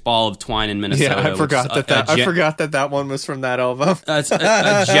biggest ball of twine in Minnesota. Yeah, I forgot that one was from that album. That's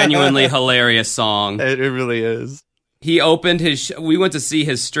a genuinely hilarious song. It really is. He opened we went to see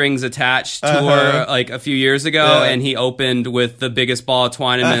his Strings Attached tour like a few years ago, and he opened with the biggest ball of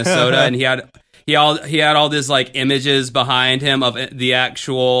twine in Minnesota, and he had all these like images behind him of the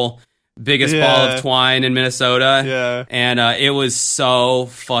actual biggest ball of twine in Minnesota, and it was so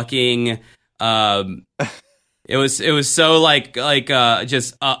fucking it was so like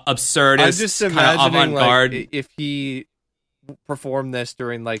just absurdist. I'm just imagining avant-garde. Like, if he performed this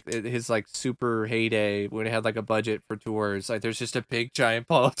during like his like super heyday when he had like a budget for tours, like there's just a big giant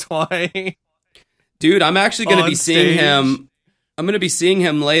ball of twine. Dude, I'm actually going to be seeing him. I'm going to be seeing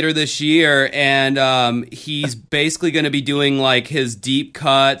him later this year, and he's basically going to be doing like his deep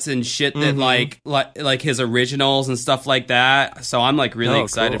cuts and shit that like his originals and stuff like that. So I'm like really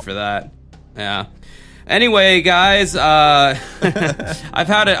excited for that. Yeah. Anyway, guys, I've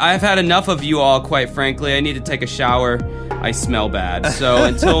had enough of you all. Quite frankly, I need to take a shower. I smell bad. So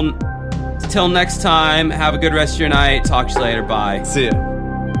until next time, have a good rest of your night. Talk to you later. Bye. See ya.